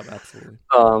sense. Yeah, absolutely.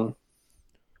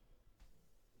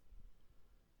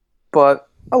 But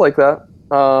I like that.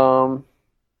 2X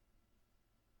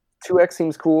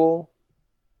seems cool.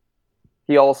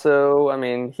 He also, I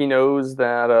mean, he knows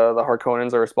that the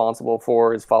Harkonnens are responsible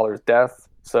for his father's death,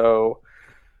 so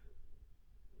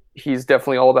he's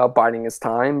definitely all about biding his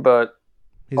time, but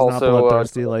he's also not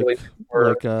bloodthirsty like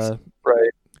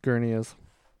right. Gurney is.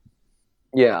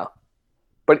 Yeah,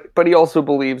 but he also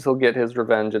believes he'll get his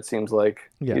revenge. It seems like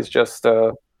he's just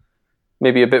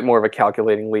maybe a bit more of a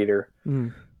calculating leader.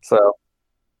 So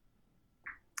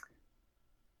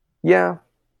yeah,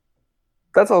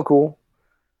 that's all cool.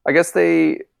 I guess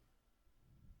I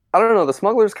don't know. The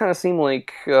smugglers kind of seem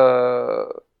like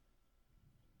the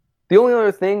only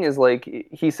other thing is like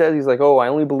he says he's like, oh, I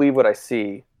only believe what I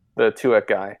see. The Tuick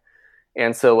guy.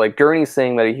 And so, like, Gurney's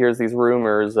saying that he hears these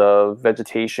rumors of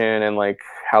vegetation and, like,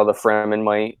 how the Fremen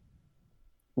might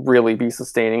really be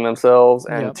sustaining themselves.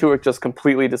 And Tuick just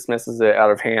completely dismisses it out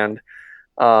of hand.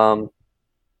 I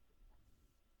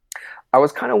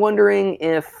was kind of wondering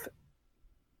if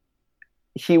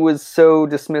he was so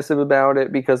dismissive about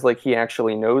it because, like, he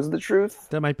actually knows the truth.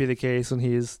 That might be the case, and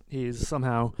he's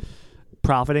somehow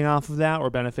profiting off of that or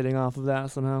benefiting off of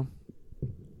that somehow.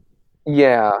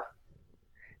 Yeah.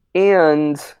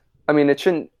 And, I mean, it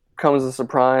shouldn't come as a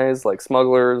surprise. Like,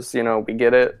 smugglers, we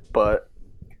get it. But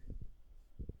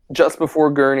just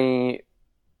before Gurney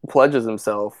pledges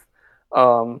himself,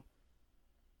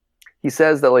 he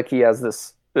says that, like, he has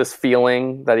this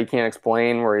feeling that he can't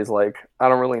explain where he's like, I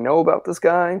don't really know about this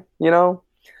guy,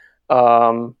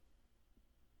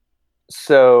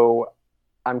 So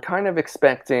I'm kind of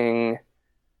expecting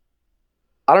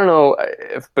I don't know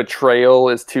if betrayal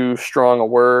is too strong a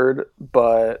word,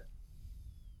 but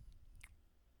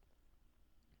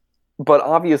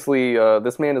obviously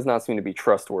this man does not seem to be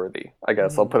trustworthy. I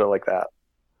guess I'll put it like that.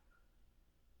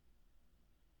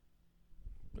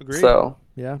 Agreed. So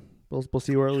yeah, we'll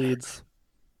see where it leads.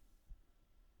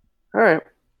 All right,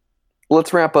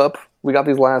 let's wrap up. We got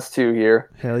these last two here.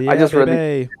 Hell yeah, I just read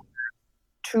these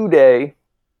today.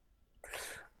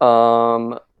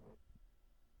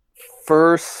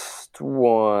 First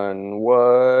one,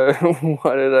 what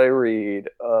what did I read?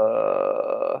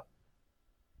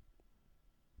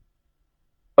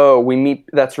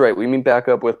 That's right, we meet back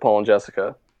up with Paul and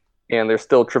Jessica, and they're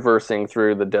still traversing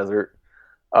through the desert.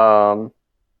 Some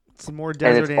more desert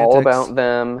and it's antics. all about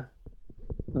them.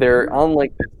 They're on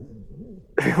like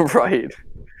right.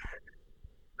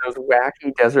 Those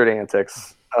wacky desert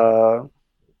antics.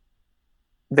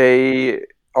 They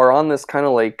are on this kind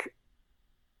of like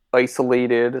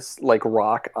isolated like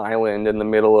rock island in the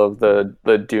middle of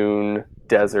the dune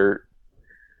desert,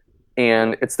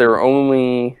 and it's their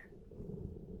only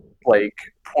like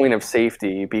point of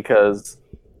safety because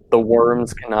the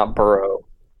worms cannot burrow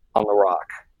on the rock.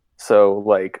 So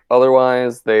like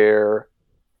otherwise they're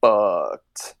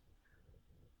fucked.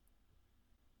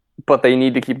 But they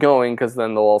need to keep going because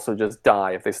then they'll also just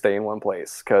die if they stay in one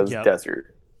place because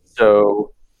desert.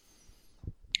 So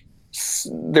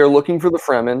they're looking for the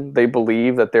Fremen. They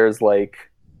believe that there's like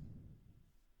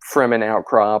Fremen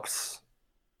outcrops.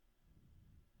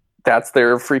 That's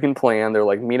their freaking plan. They're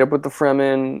like, meet up with the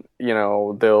Fremen. You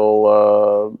know,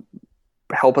 they'll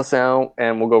help us out,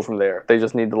 and we'll go from there. They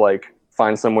just need to like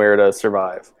find somewhere to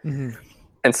survive. Mm-hmm.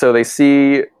 And so they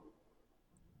see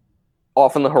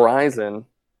off in the horizon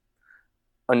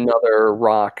another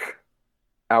rock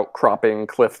outcropping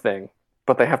cliff thing,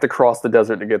 but they have to cross the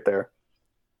desert to get there.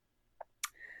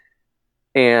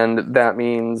 And that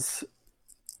means,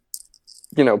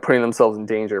 you know, putting themselves in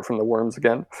danger from the worms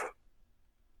again.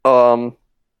 So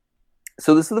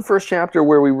this is the first chapter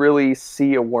where we really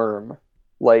see a worm.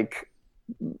 Like,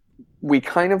 we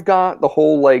kind of got the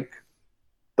whole, like,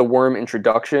 the worm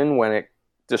introduction when it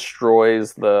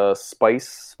destroys the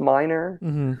spice miner.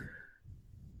 Mm-hmm.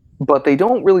 But they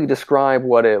don't really describe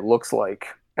what it looks like.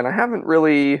 And I haven't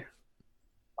really,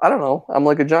 I don't know. I'm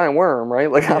like a giant worm,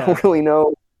 right? Like, I don't really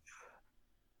know.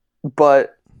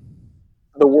 But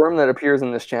the worm that appears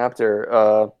in this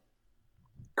chapter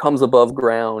comes above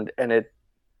ground, and it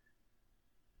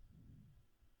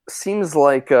seems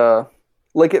like at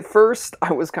first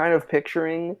I was kind of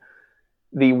picturing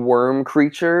the worm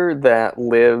creature that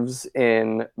lives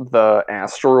in the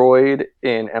asteroid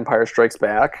in Empire Strikes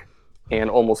Back and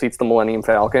almost eats the Millennium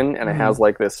Falcon, and it has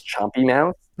like this chompy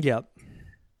mouth. Yep.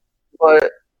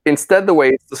 But instead, the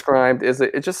way it's described is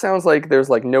it just sounds like there's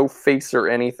like no face or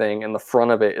anything, and the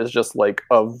front of it is just like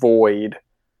a void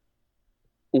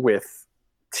with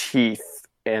teeth,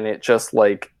 and it just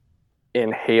like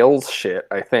inhales shit,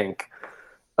 I think.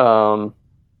 So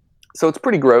it's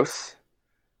pretty gross,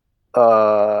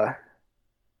 and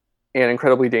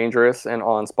incredibly dangerous and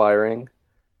awe-inspiring.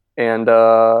 And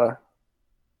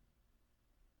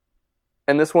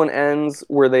this one ends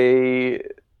where they,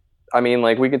 I mean,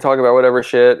 like, we can talk about whatever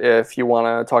shit if you want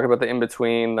to talk about the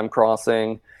in-between, them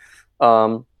crossing.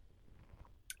 But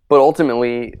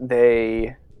ultimately,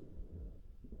 they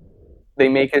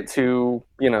make it to,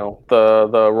 you know,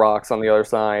 the rocks on the other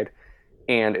side.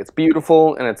 And it's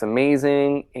beautiful, and it's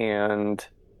amazing, and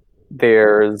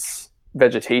there's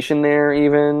vegetation there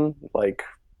even, like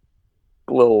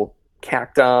little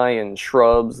cacti and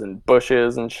shrubs and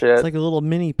bushes and shit. It's like a little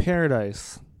mini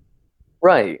paradise.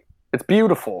 Right. It's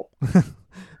beautiful.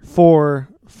 for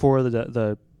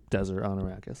the desert on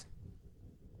Arrakis.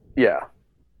 Yeah.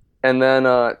 And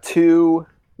then two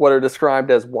what are described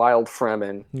as wild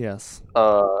Fremen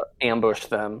ambush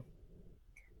them.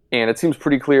 And it seems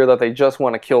pretty clear that they just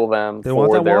want to kill them. They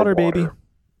want that water, baby.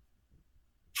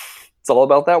 It's all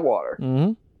about that water.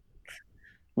 Mm-hmm.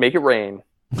 Make it rain.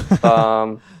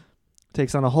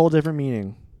 Takes on a whole different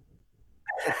meaning.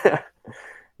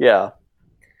 Yeah.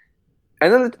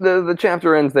 And then the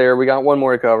chapter ends there. We got one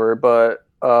more to cover, but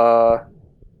I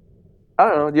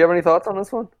don't know. Do you have any thoughts on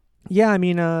this one? Yeah, I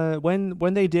mean,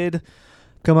 when they did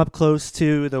come up close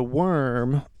to the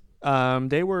worm,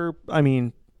 they were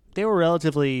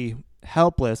relatively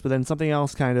helpless, but then something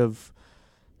else kind of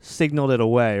signaled it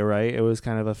away, right? It was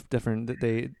kind of a different,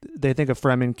 they think a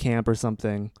Fremen camp or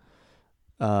something.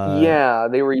 Yeah,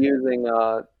 they were using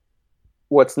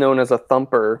what's known as a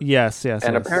thumper. Yes.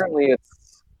 And apparently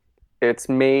it's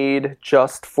made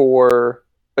just for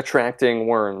attracting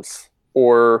worms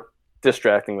or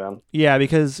distracting them. Yeah,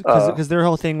 because their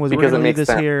whole thing was we're Because going it to leave makes this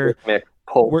that here. rhythmic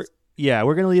pulse.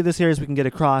 We're going to leave this here so we can get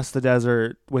across the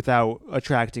desert without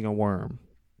attracting a worm.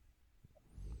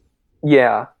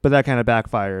 Yeah. But that kind of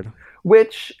backfired.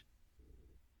 Which,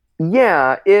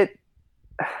 yeah,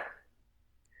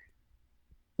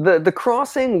 the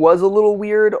crossing was a little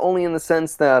weird, only in the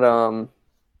sense that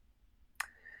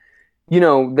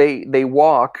they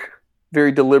walk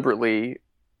very deliberately,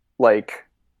 like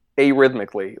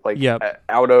arrhythmically, like Yep.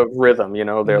 out of rhythm.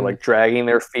 They're like dragging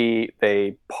their feet.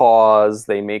 They pause.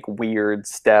 They make weird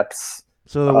steps.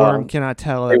 So the worm cannot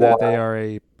tell that they are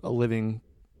a living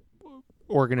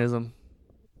organism.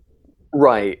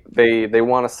 Right. They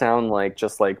want to sound like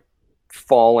just like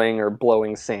falling or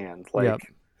blowing sand. Like, yep.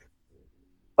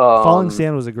 Falling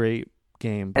Sand was a great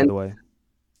game, by the way.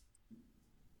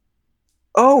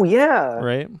 Oh yeah,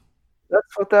 right.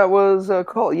 That's what that was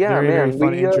called. Yeah, very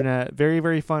fun internet,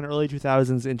 very fun early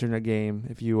 2000s internet game.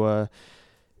 If you've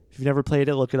never played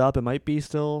it, look it up. It might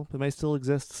still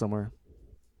exist somewhere.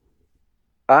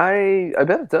 I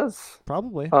bet it does.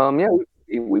 Probably. Yeah,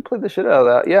 we played the shit out of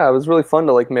that. Yeah, it was really fun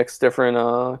to like mix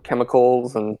different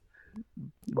chemicals and.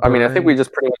 I mean, I think we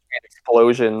just pretty much made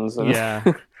explosions and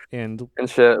and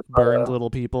shit. Burned little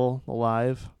people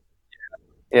alive.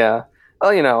 Yeah.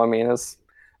 Well, I mean, it's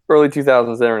early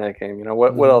 2000s internet game.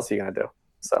 What else are you gonna do?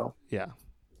 So yeah,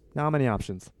 not many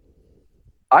options.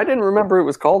 I didn't remember it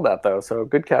was called that though. So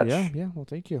good catch. Yeah. Well,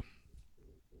 thank you.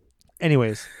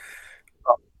 Anyways,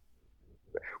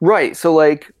 right. So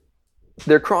like,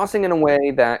 they're crossing in a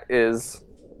way that is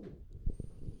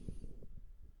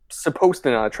supposed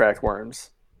to not attract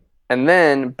worms. And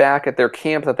then back at their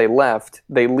camp that they left,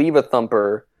 they leave a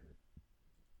thumper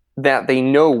that they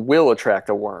know will attract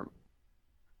a worm.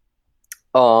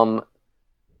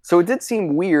 So it did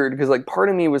seem weird because like part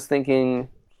of me was thinking,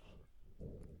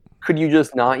 could you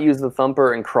just not use the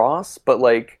thumper and cross? But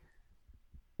like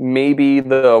maybe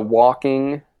the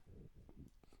walking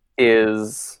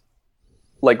is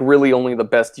like really only the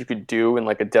best you could do in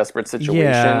like a desperate situation.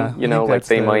 Yeah, like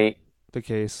they might the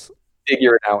case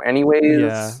figure it out anyways.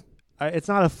 Yeah. It's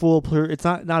not a foolproof. It's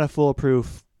not a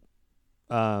foolproof,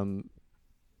 way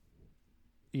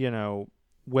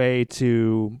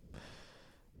to,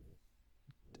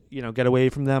 get away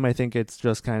from them. I think it's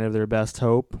just kind of their best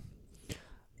hope.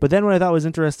 But then what I thought was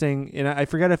interesting, and I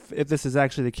forget if this is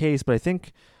actually the case, but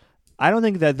I don't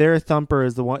think that their thumper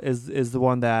is the one is the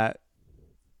one that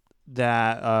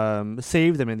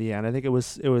saved them in the end. I think it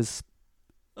was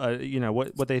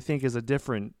what they think is a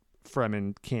different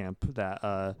Fremen camp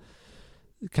that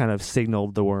kind of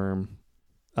signaled the worm,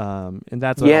 and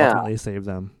that's what ultimately saved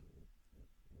them.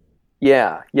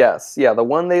 Yeah, yes, yeah. The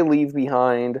one they leave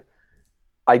behind,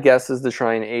 I guess, is to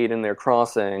try and aid in their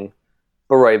crossing.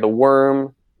 But right, the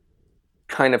worm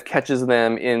kind of catches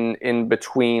them in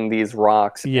between these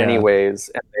rocks anyways,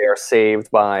 and they are saved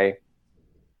by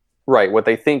what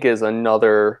they think is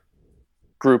another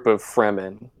group of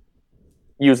Fremen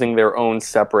using their own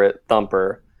separate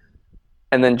thumper.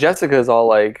 And then Jessica's all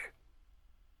like,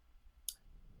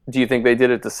 do you think they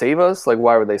did it to save us? Like,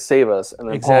 why would they save us? And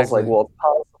then Paul's like, well, it's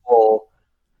possible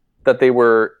that they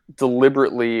were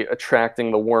deliberately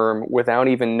attracting the worm without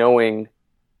even knowing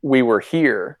we were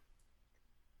here.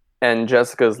 And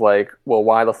Jessica's like, well,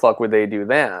 why the fuck would they do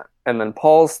that? And then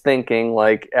Paul's thinking,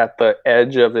 like, at the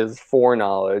edge of his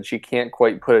foreknowledge, he can't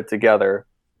quite put it together.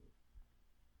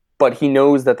 But he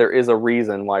knows that there is a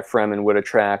reason why Fremen would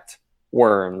attract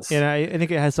worms. And I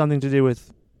think it has something to do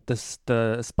with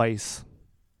the spice.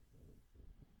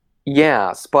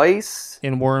 Yeah, spice.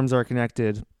 And worms are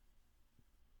connected.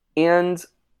 And,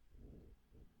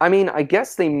 I mean, I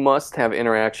guess they must have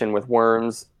interaction with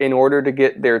worms in order to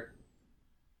get the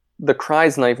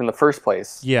Kryze knife in the first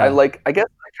place. Yeah. I guess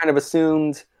I kind of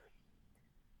assumed,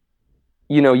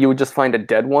 you would just find a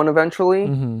dead one eventually,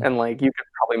 and, like, you could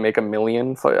probably make 1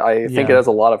 million. So I think it has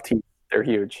a lot of teeth. They're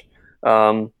huge.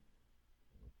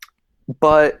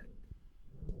 But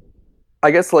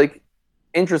I guess, like,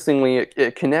 interestingly,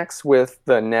 it connects with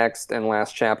the next and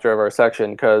last chapter of our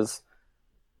section, because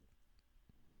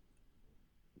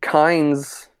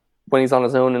Kynes, when he's on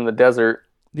his own in the desert,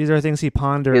 these are things he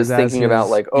ponders. Is thinking about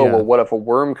like, well, what if a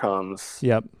worm comes?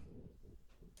 Yep.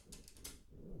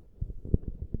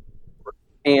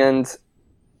 And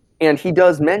he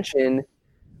does mention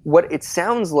what it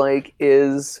sounds like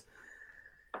is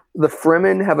the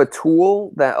Fremen have a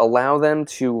tool that allow them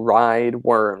to ride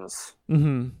worms.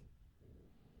 Mm-hmm.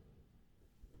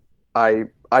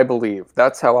 I believe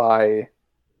that's how I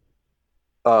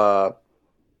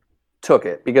took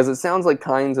it, because it sounds like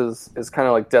Kynes is kind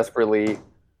of like desperately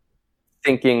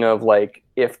thinking of like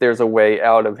if there's a way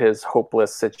out of his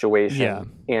hopeless situation. Yeah.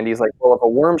 And he's like, well, if a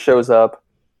worm shows up,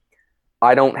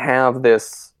 I don't have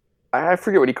this, I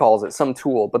forget what he calls it, some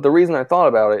tool. But the reason I thought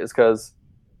about it is because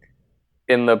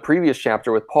in the previous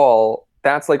chapter with Paul,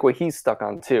 that's like what he's stuck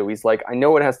on too. He's like, I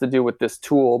know it has to do with this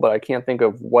tool, but I can't think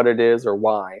of what it is or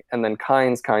why. And then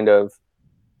Kynes kind of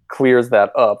clears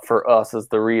that up for us as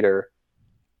the reader.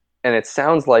 And it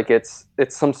sounds like it's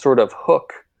some sort of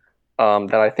hook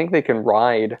that I think they can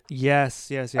ride.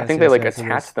 Yes. I think they like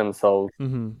attach themselves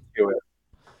Mm-hmm. to it.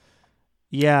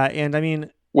 Yeah, and I mean,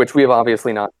 which we have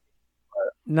obviously not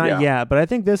yet, but I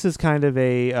think this is kind of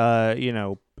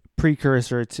a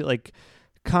precursor to like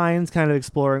Kynes kind of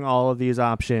exploring all of these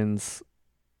options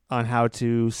on how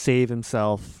to save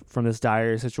himself from this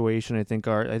dire situation. I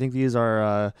think these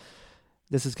are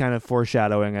this is kind of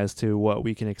foreshadowing as to what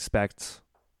we can expect.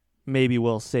 Maybe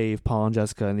we'll save Paul and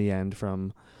Jessica in the end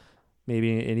from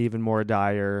maybe an even more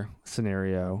dire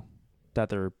scenario that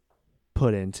they're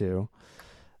put into.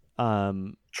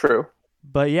 True.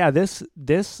 But yeah, this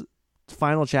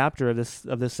final chapter of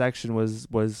this section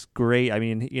was great. I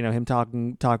mean, him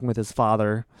talking with his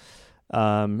father,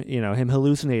 him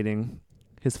hallucinating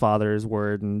his father's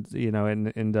word, and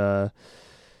it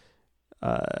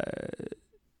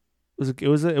was a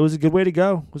good way to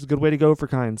go. It was a good way to go for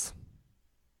Kynes.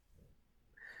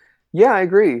 Yeah, I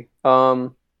agree.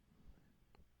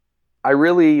 I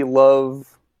really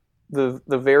love the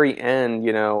very end.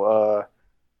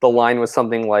 The line was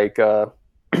something like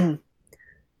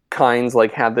Kynes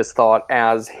like had this thought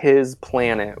as his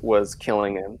planet was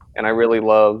killing him, and I really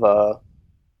love.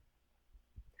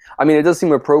 I mean, it does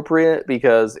seem appropriate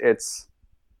because it's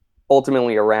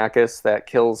ultimately Arrakis that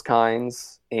kills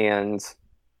Kynes, and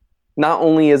not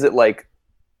only is it like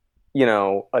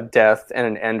a death and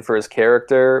an end for his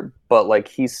character, but like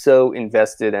he's so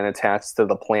invested and attached to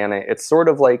the planet. It's sort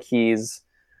of like he's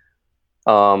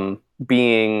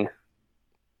being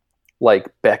like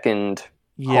beckoned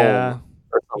home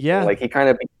or something. Yeah, like he kind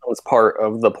of becomes part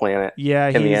of the planet. Yeah,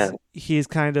 in the end, he's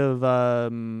kind of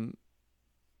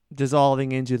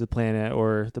dissolving into the planet,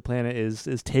 or the planet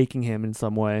is taking him in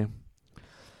some way.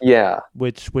 Yeah,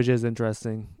 which is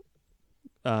interesting.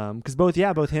 Because both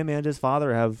him and his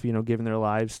father have given their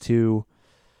lives to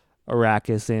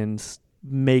Arrakis and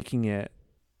making it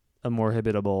a more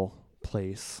habitable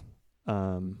place.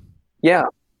 Yeah,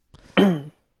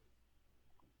 it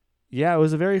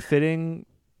was a very fitting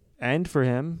end for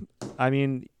him. I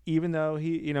mean, even though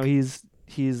he's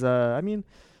I mean,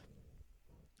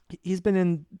 he's been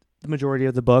in the majority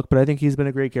of the book, but I think he's been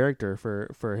a great character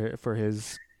for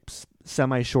his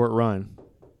semi-short run.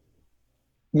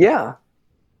 Yeah.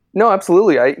 No,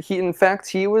 absolutely. In fact,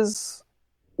 he was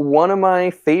one of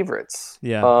my favorites.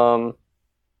 Yeah.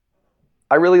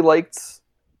 I really liked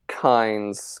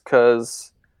Kynes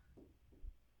because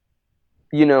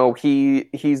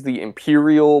he's the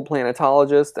imperial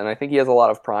planetologist, and I think he has a lot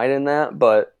of pride in that,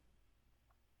 but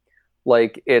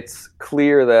like it's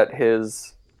clear that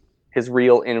his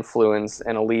real influence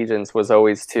and allegiance was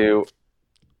always to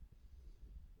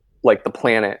like the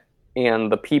planet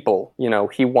and the people.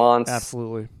 He wants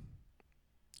absolutely.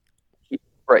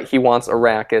 Right, he wants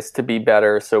Arrakis to be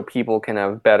better so people can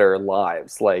have better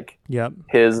lives. Like, yep.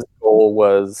 His goal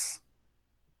was,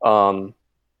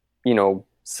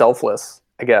 selfless,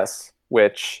 I guess.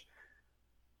 Which,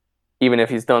 even if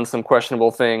he's done some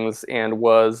questionable things and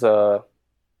was,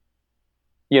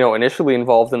 initially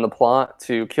involved in the plot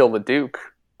to kill the Duke,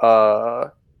 I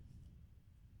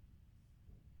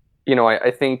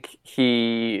think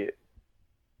his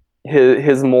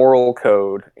moral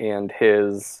code and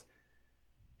his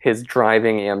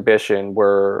driving ambition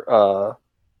were,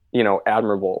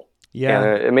 admirable. Yeah.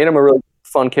 And it made him a really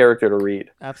fun character to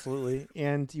read. Absolutely.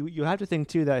 And you have to think,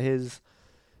 too, that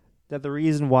the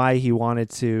reason why he wanted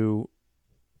to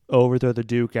overthrow the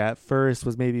Duke at first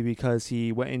was maybe because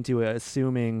he went into it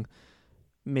assuming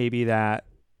maybe that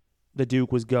the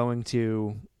Duke was going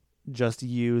to just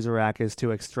use Arrakis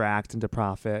to extract and to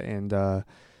profit. And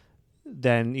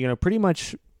then, pretty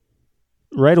much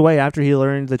right away after he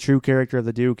learned the true character of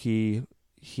the Duke, he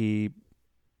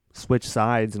switched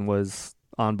sides and was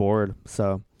on board.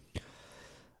 So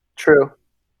true.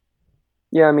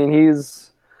 Yeah, I mean,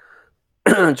 he's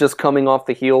just coming off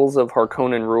the heels of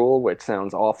Harkonnen rule, which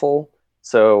sounds awful.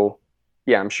 So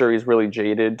yeah, I'm sure he's really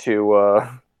jaded to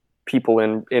people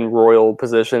in royal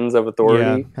positions of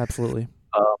authority. Yeah, absolutely.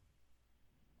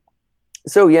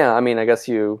 So yeah, I mean, I guess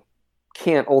you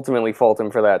can't ultimately fault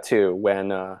him for that too,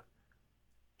 when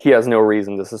he has no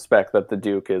reason to suspect that the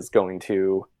Duke is going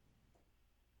to,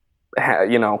 have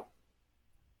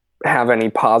any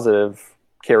positive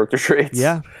character traits.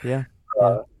 Yeah.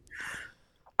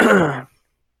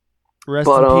 Rest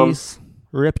But, in peace.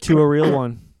 Rip to a real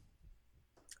one.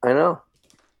 I know.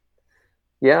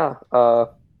 Yeah.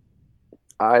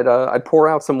 I'd pour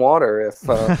out some water if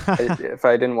if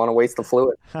I didn't want to waste the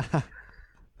fluid.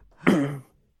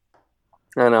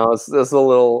 I know it's a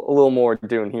little more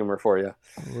Dune humor for you.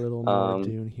 A little more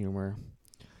Dune humor.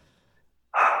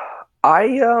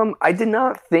 I did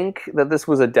not think that this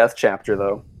was a death chapter,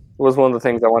 though. It was one of the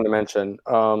things I wanted to mention.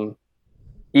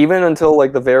 Even until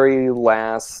like the very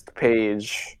last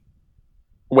page,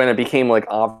 when it became like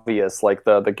obvious, like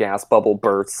the gas bubble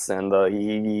bursts and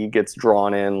he gets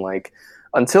drawn in, like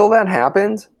until that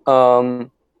happened,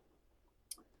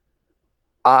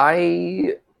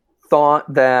 I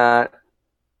thought that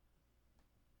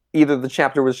either the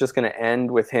chapter was just going to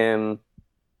end with him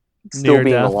still Near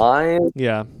being death. alive,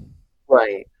 Yeah.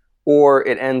 right, or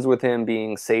it ends with him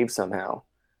being saved somehow.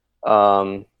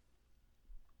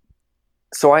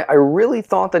 So I really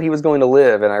thought that he was going to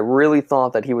live, and I really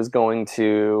thought that he was going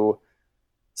to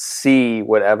see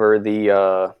whatever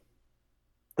the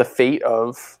fate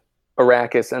of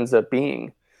Arrakis ends up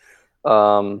being.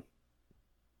 So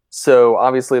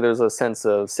obviously there's a sense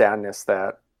of sadness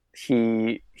that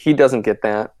he doesn't get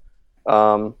that,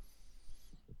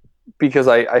 because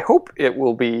I hope it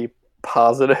will be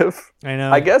positive. I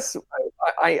know. I guess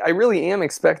I really am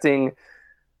expecting,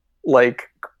 like,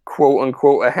 quote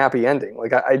unquote, a happy ending.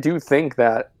 Like I do think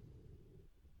that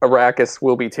Arrakis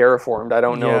will be terraformed. I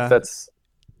don't know if that's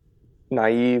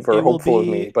naive or hopeful of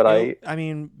me, but I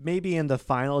mean, maybe in the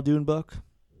final Dune book.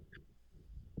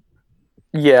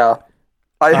 Yeah,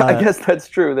 I guess that's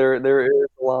true. There is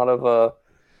a lot of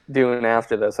Dune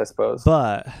after this, I suppose.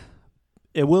 But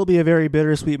it will be a very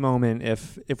bittersweet moment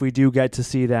if we do get to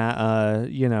see that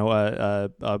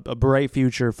a bright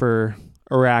future for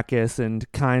Arrakis and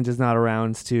Kynes is not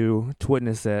around to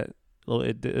witness it.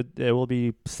 It will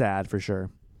be sad for sure.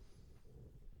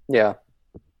 Yeah.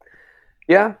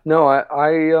 No, I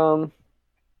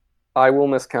will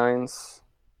miss Kynes.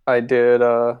 I did.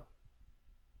 I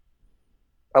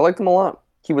liked him a lot.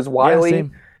 He was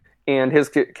wily, and his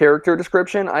character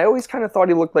description, I always kind of thought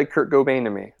he looked like Kurt Cobain to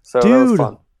me. So that was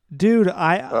fun. Dude,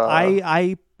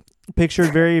 I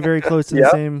pictured very, very close to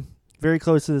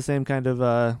the same kind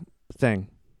of thing.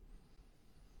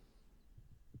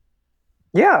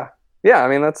 Yeah. I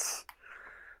mean, that's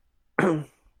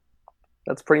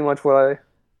pretty much what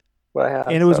I had.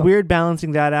 And it was weird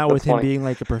balancing that out with him being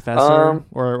like a professor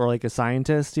or like a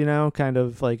scientist, kind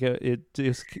of like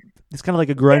it's kind of like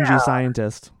a grungy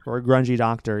scientist or a grungy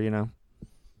doctor, Yeah,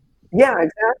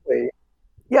 exactly.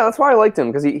 Yeah, that's why I liked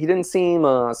him, because he didn't seem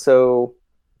so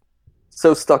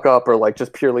stuck up or like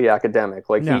just purely academic.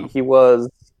 Like he was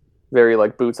very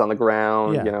like boots on the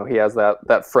ground. Yeah. He has that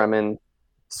Fremen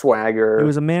swagger. He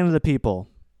was a man of the people.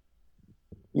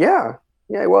 Yeah,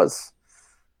 he was.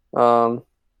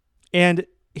 And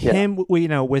him,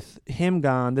 with him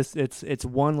gone, it's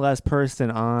one less person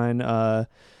on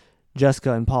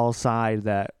Jessica and Paul's side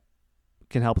that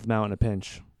can help them out in a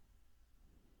pinch.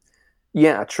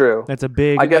 Yeah, true. That's a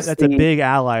big. A big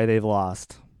ally they've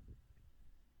lost.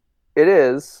 It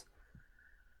is,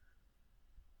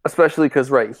 especially because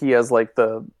he has like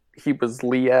he was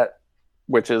Liet,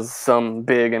 which is some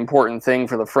big important thing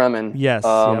for the Fremen. Yes.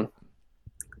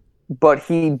 But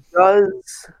he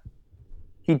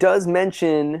does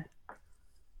mention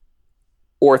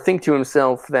or think to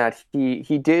himself that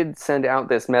he did send out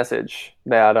this message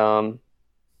that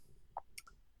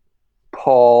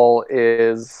Paul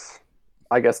is,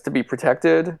 I guess, to be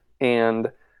protected, and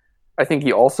I think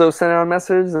he also sent out a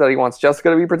message that he wants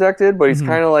Jessica to be protected, but he's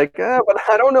kind of like, but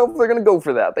I don't know if they're going to go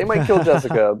for that. They might kill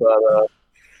Jessica,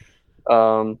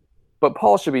 but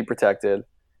Paul should be protected.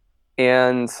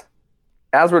 And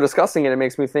as we're discussing it, it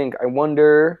makes me think, I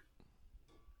wonder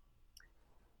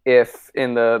if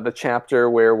in the chapter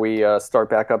where we start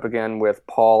back up again with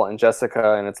Paul and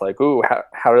Jessica, and it's like, ooh,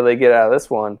 how do they get out of this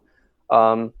one?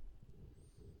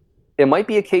 It might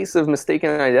be a case of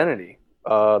mistaken identity.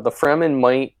 The Fremen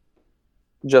might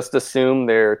just assume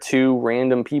they're two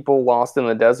random people lost in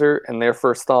the desert, and their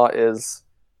first thought is,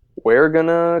 we're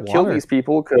gonna kill these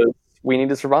people because we need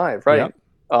to survive, right?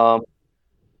 Yep.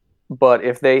 But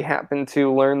if they happen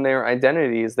to learn their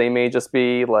identities, they may just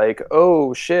be like,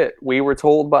 oh shit, we were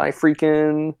told by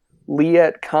freaking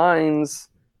Liet Kynes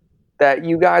that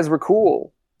you guys were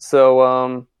cool.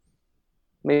 So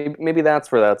maybe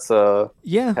that's where that's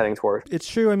heading toward. It's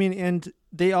true. I mean, and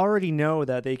they already know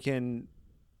that they can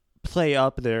play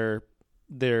up their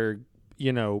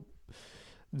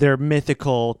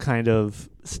mythical kind of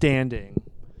standing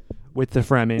with the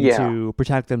Fremen Yeah. to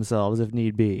protect themselves if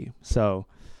need be. So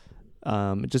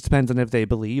it just depends on if they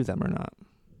believe them or not.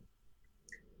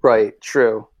 Right,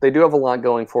 true. They do have a lot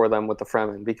going for them with the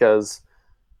Fremen because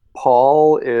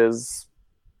Paul is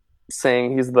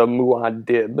saying he's the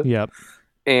Muad'Dib, Yep.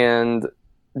 and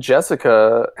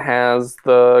Jessica has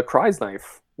the Kryze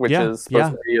knife, which Yeah, is supposed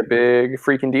yeah. to be a big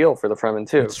freaking deal for the Fremen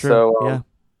too. That's true. So, Yeah.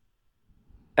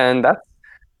 and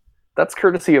that's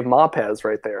courtesy of Mapez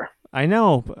right there. I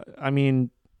know. I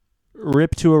mean,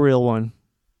 rip to a real one.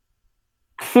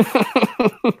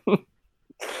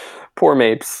 Poor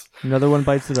Mapes. Another one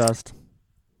bites the dust.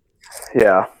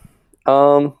 Yeah.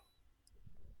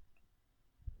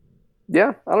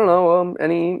 Yeah, I don't know.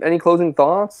 Any closing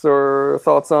thoughts or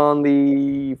thoughts on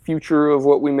the future of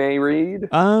what we may read?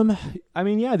 I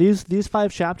mean, yeah, these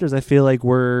 5 chapters I feel like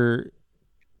were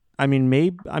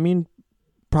probably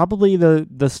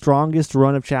the strongest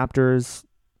run of chapters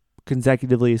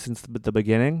consecutively since the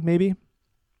beginning, maybe.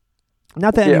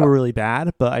 Not that any were really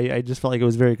bad, but I just felt like it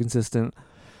was very consistent.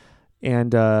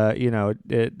 And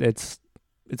it's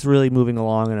really moving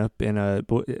along in a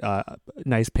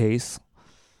nice pace.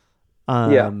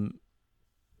 And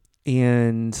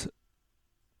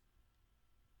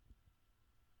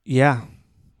yeah,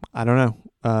 I don't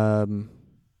know.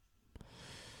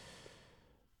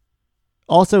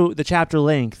 Also, the chapter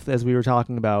length, as we were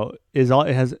talking about,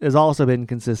 has also been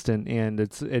consistent, and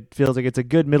it feels like it's a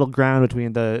good middle ground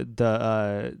between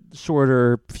the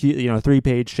shorter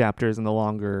 3-page chapters and the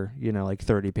longer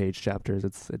 30-page chapters.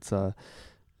 It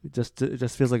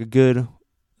just feels like a good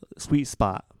sweet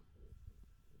spot.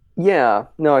 Yeah,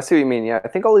 no, I see what you mean. Yeah, I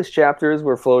think all these chapters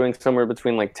were floating somewhere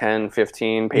between like 10,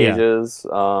 15 pages.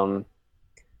 Yeah.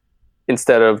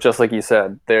 Instead of, just like you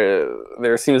said,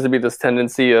 there seems to be this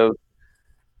tendency of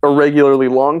irregularly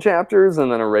long chapters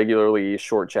and then irregularly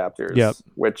short chapters. Yep.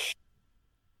 Which,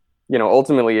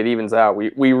 ultimately it evens out.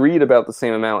 We read about the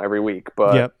same amount every week,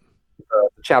 but the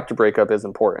chapter breakup is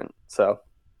important. So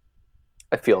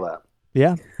I feel that.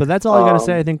 Yeah, but that's all I gotta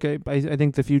say. I think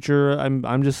the future.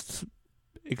 I'm just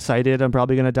excited. I'm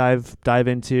probably gonna dive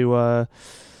into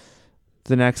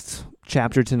the next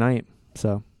chapter tonight.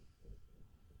 So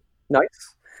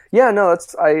nice. Yeah, no,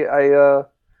 that's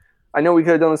I know we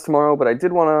could have done this tomorrow, but I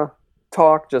did want to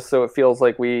talk just so it feels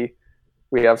like we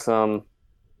have some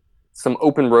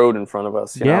open road in front of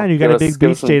us. You know? And you got a big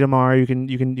beach day tomorrow. You can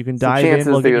dive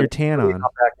in. We'll get your tan on.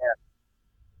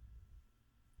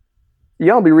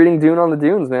 Yeah, I'll be reading Dune on the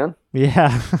dunes, man.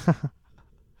 Yeah.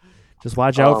 Just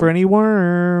watch out for any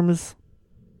worms.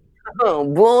 Oh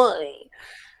boy.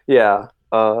 Yeah.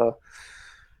 I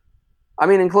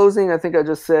mean, in closing, I think I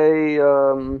just say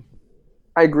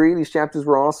I agree. These chapters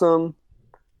were awesome.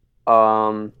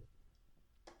 I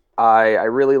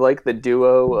really like the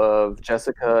duo of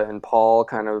Jessica and Paul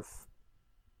kind of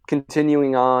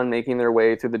continuing on, making their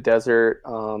way through the desert.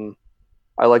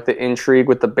 I like the intrigue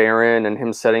with the Baron and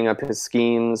him setting up his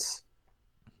schemes.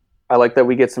 I like that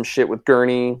we get some shit with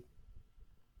Gurney.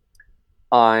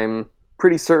 I'm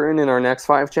pretty certain in our next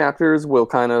 5 chapters we'll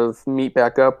kind of meet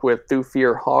back up with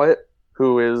Thufir Hawat,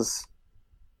 who is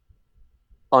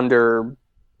under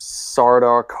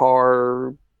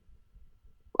Sardaukar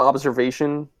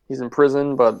observation. He's in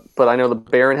prison, but I know the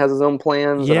Baron has his own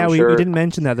plans. Yeah, we didn't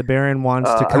mention that. The Baron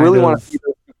wants to want to see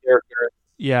those 2 characters.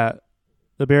 Yeah,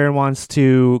 the Baron wants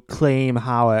to claim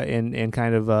Hawat and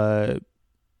kind of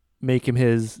make him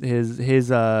his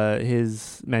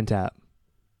mentat.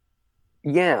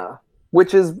 Yeah,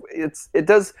 which is it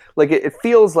does like it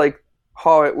feels like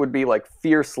Hawat would be like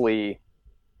fiercely,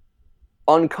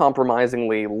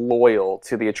 uncompromisingly loyal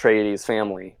to the Atreides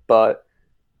family, but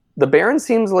the Baron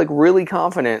seems like really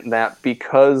confident that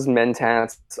because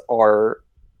mentats are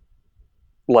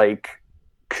like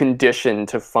conditioned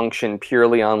to function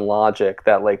purely on logic,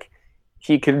 that like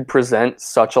he could present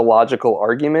such a logical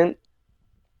argument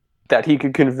that he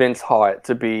could convince Hawat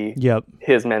to be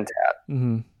his mentat.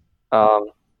 Mm-hmm.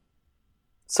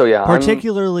 So yeah,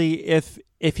 particularly if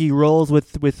he rolls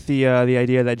with the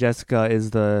idea that Jessica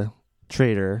is the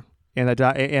traitor and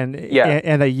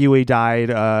that Yui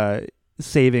died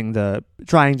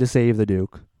trying to save the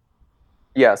Duke.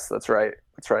 Yes, that's right.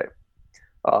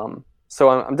 So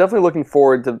I'm definitely looking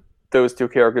forward to those 2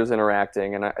 characters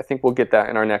interacting, and I think we'll get that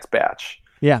in our next batch.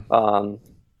 Yeah.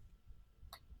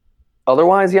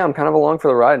 Otherwise, yeah, I'm kind of along for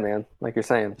the ride, man. Like you're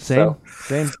saying. Same.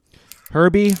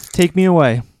 Herbie, take me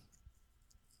away.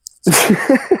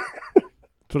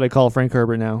 That's what I call Frank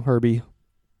Herbert now, Herbie.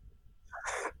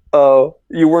 Oh,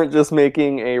 you weren't just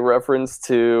making a reference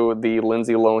to the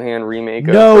Lindsay Lohan remake?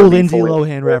 No Lindsay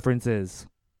Lohan references.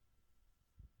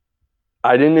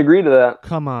 I didn't agree to that.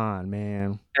 Come on,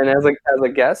 man. And as a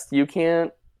guest, you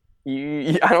can't.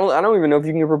 I don't even know if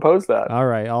you can propose that. All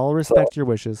right, I'll respect your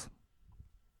wishes.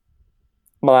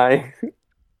 My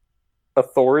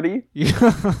authority.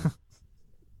 Yeah.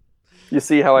 You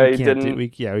see how I didn't? We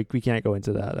can't go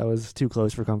into that. That was too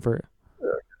close for comfort.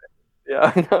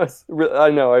 Yeah, I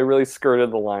know. I really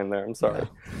skirted the line there. I'm sorry. Yeah.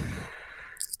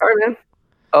 All right,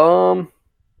 man.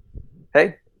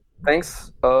 Hey,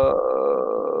 thanks.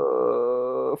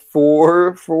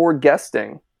 For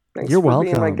guesting. Thanks You're for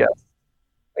being my welcome. guest.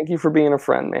 Thank you for being a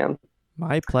friend, man.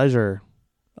 My pleasure.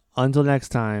 Until next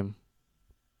time.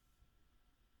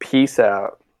 Peace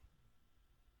out.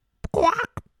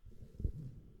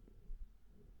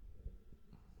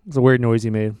 It's a weird noise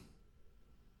you made.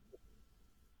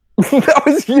 That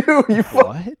was you. You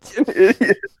What? fucking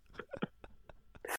idiot.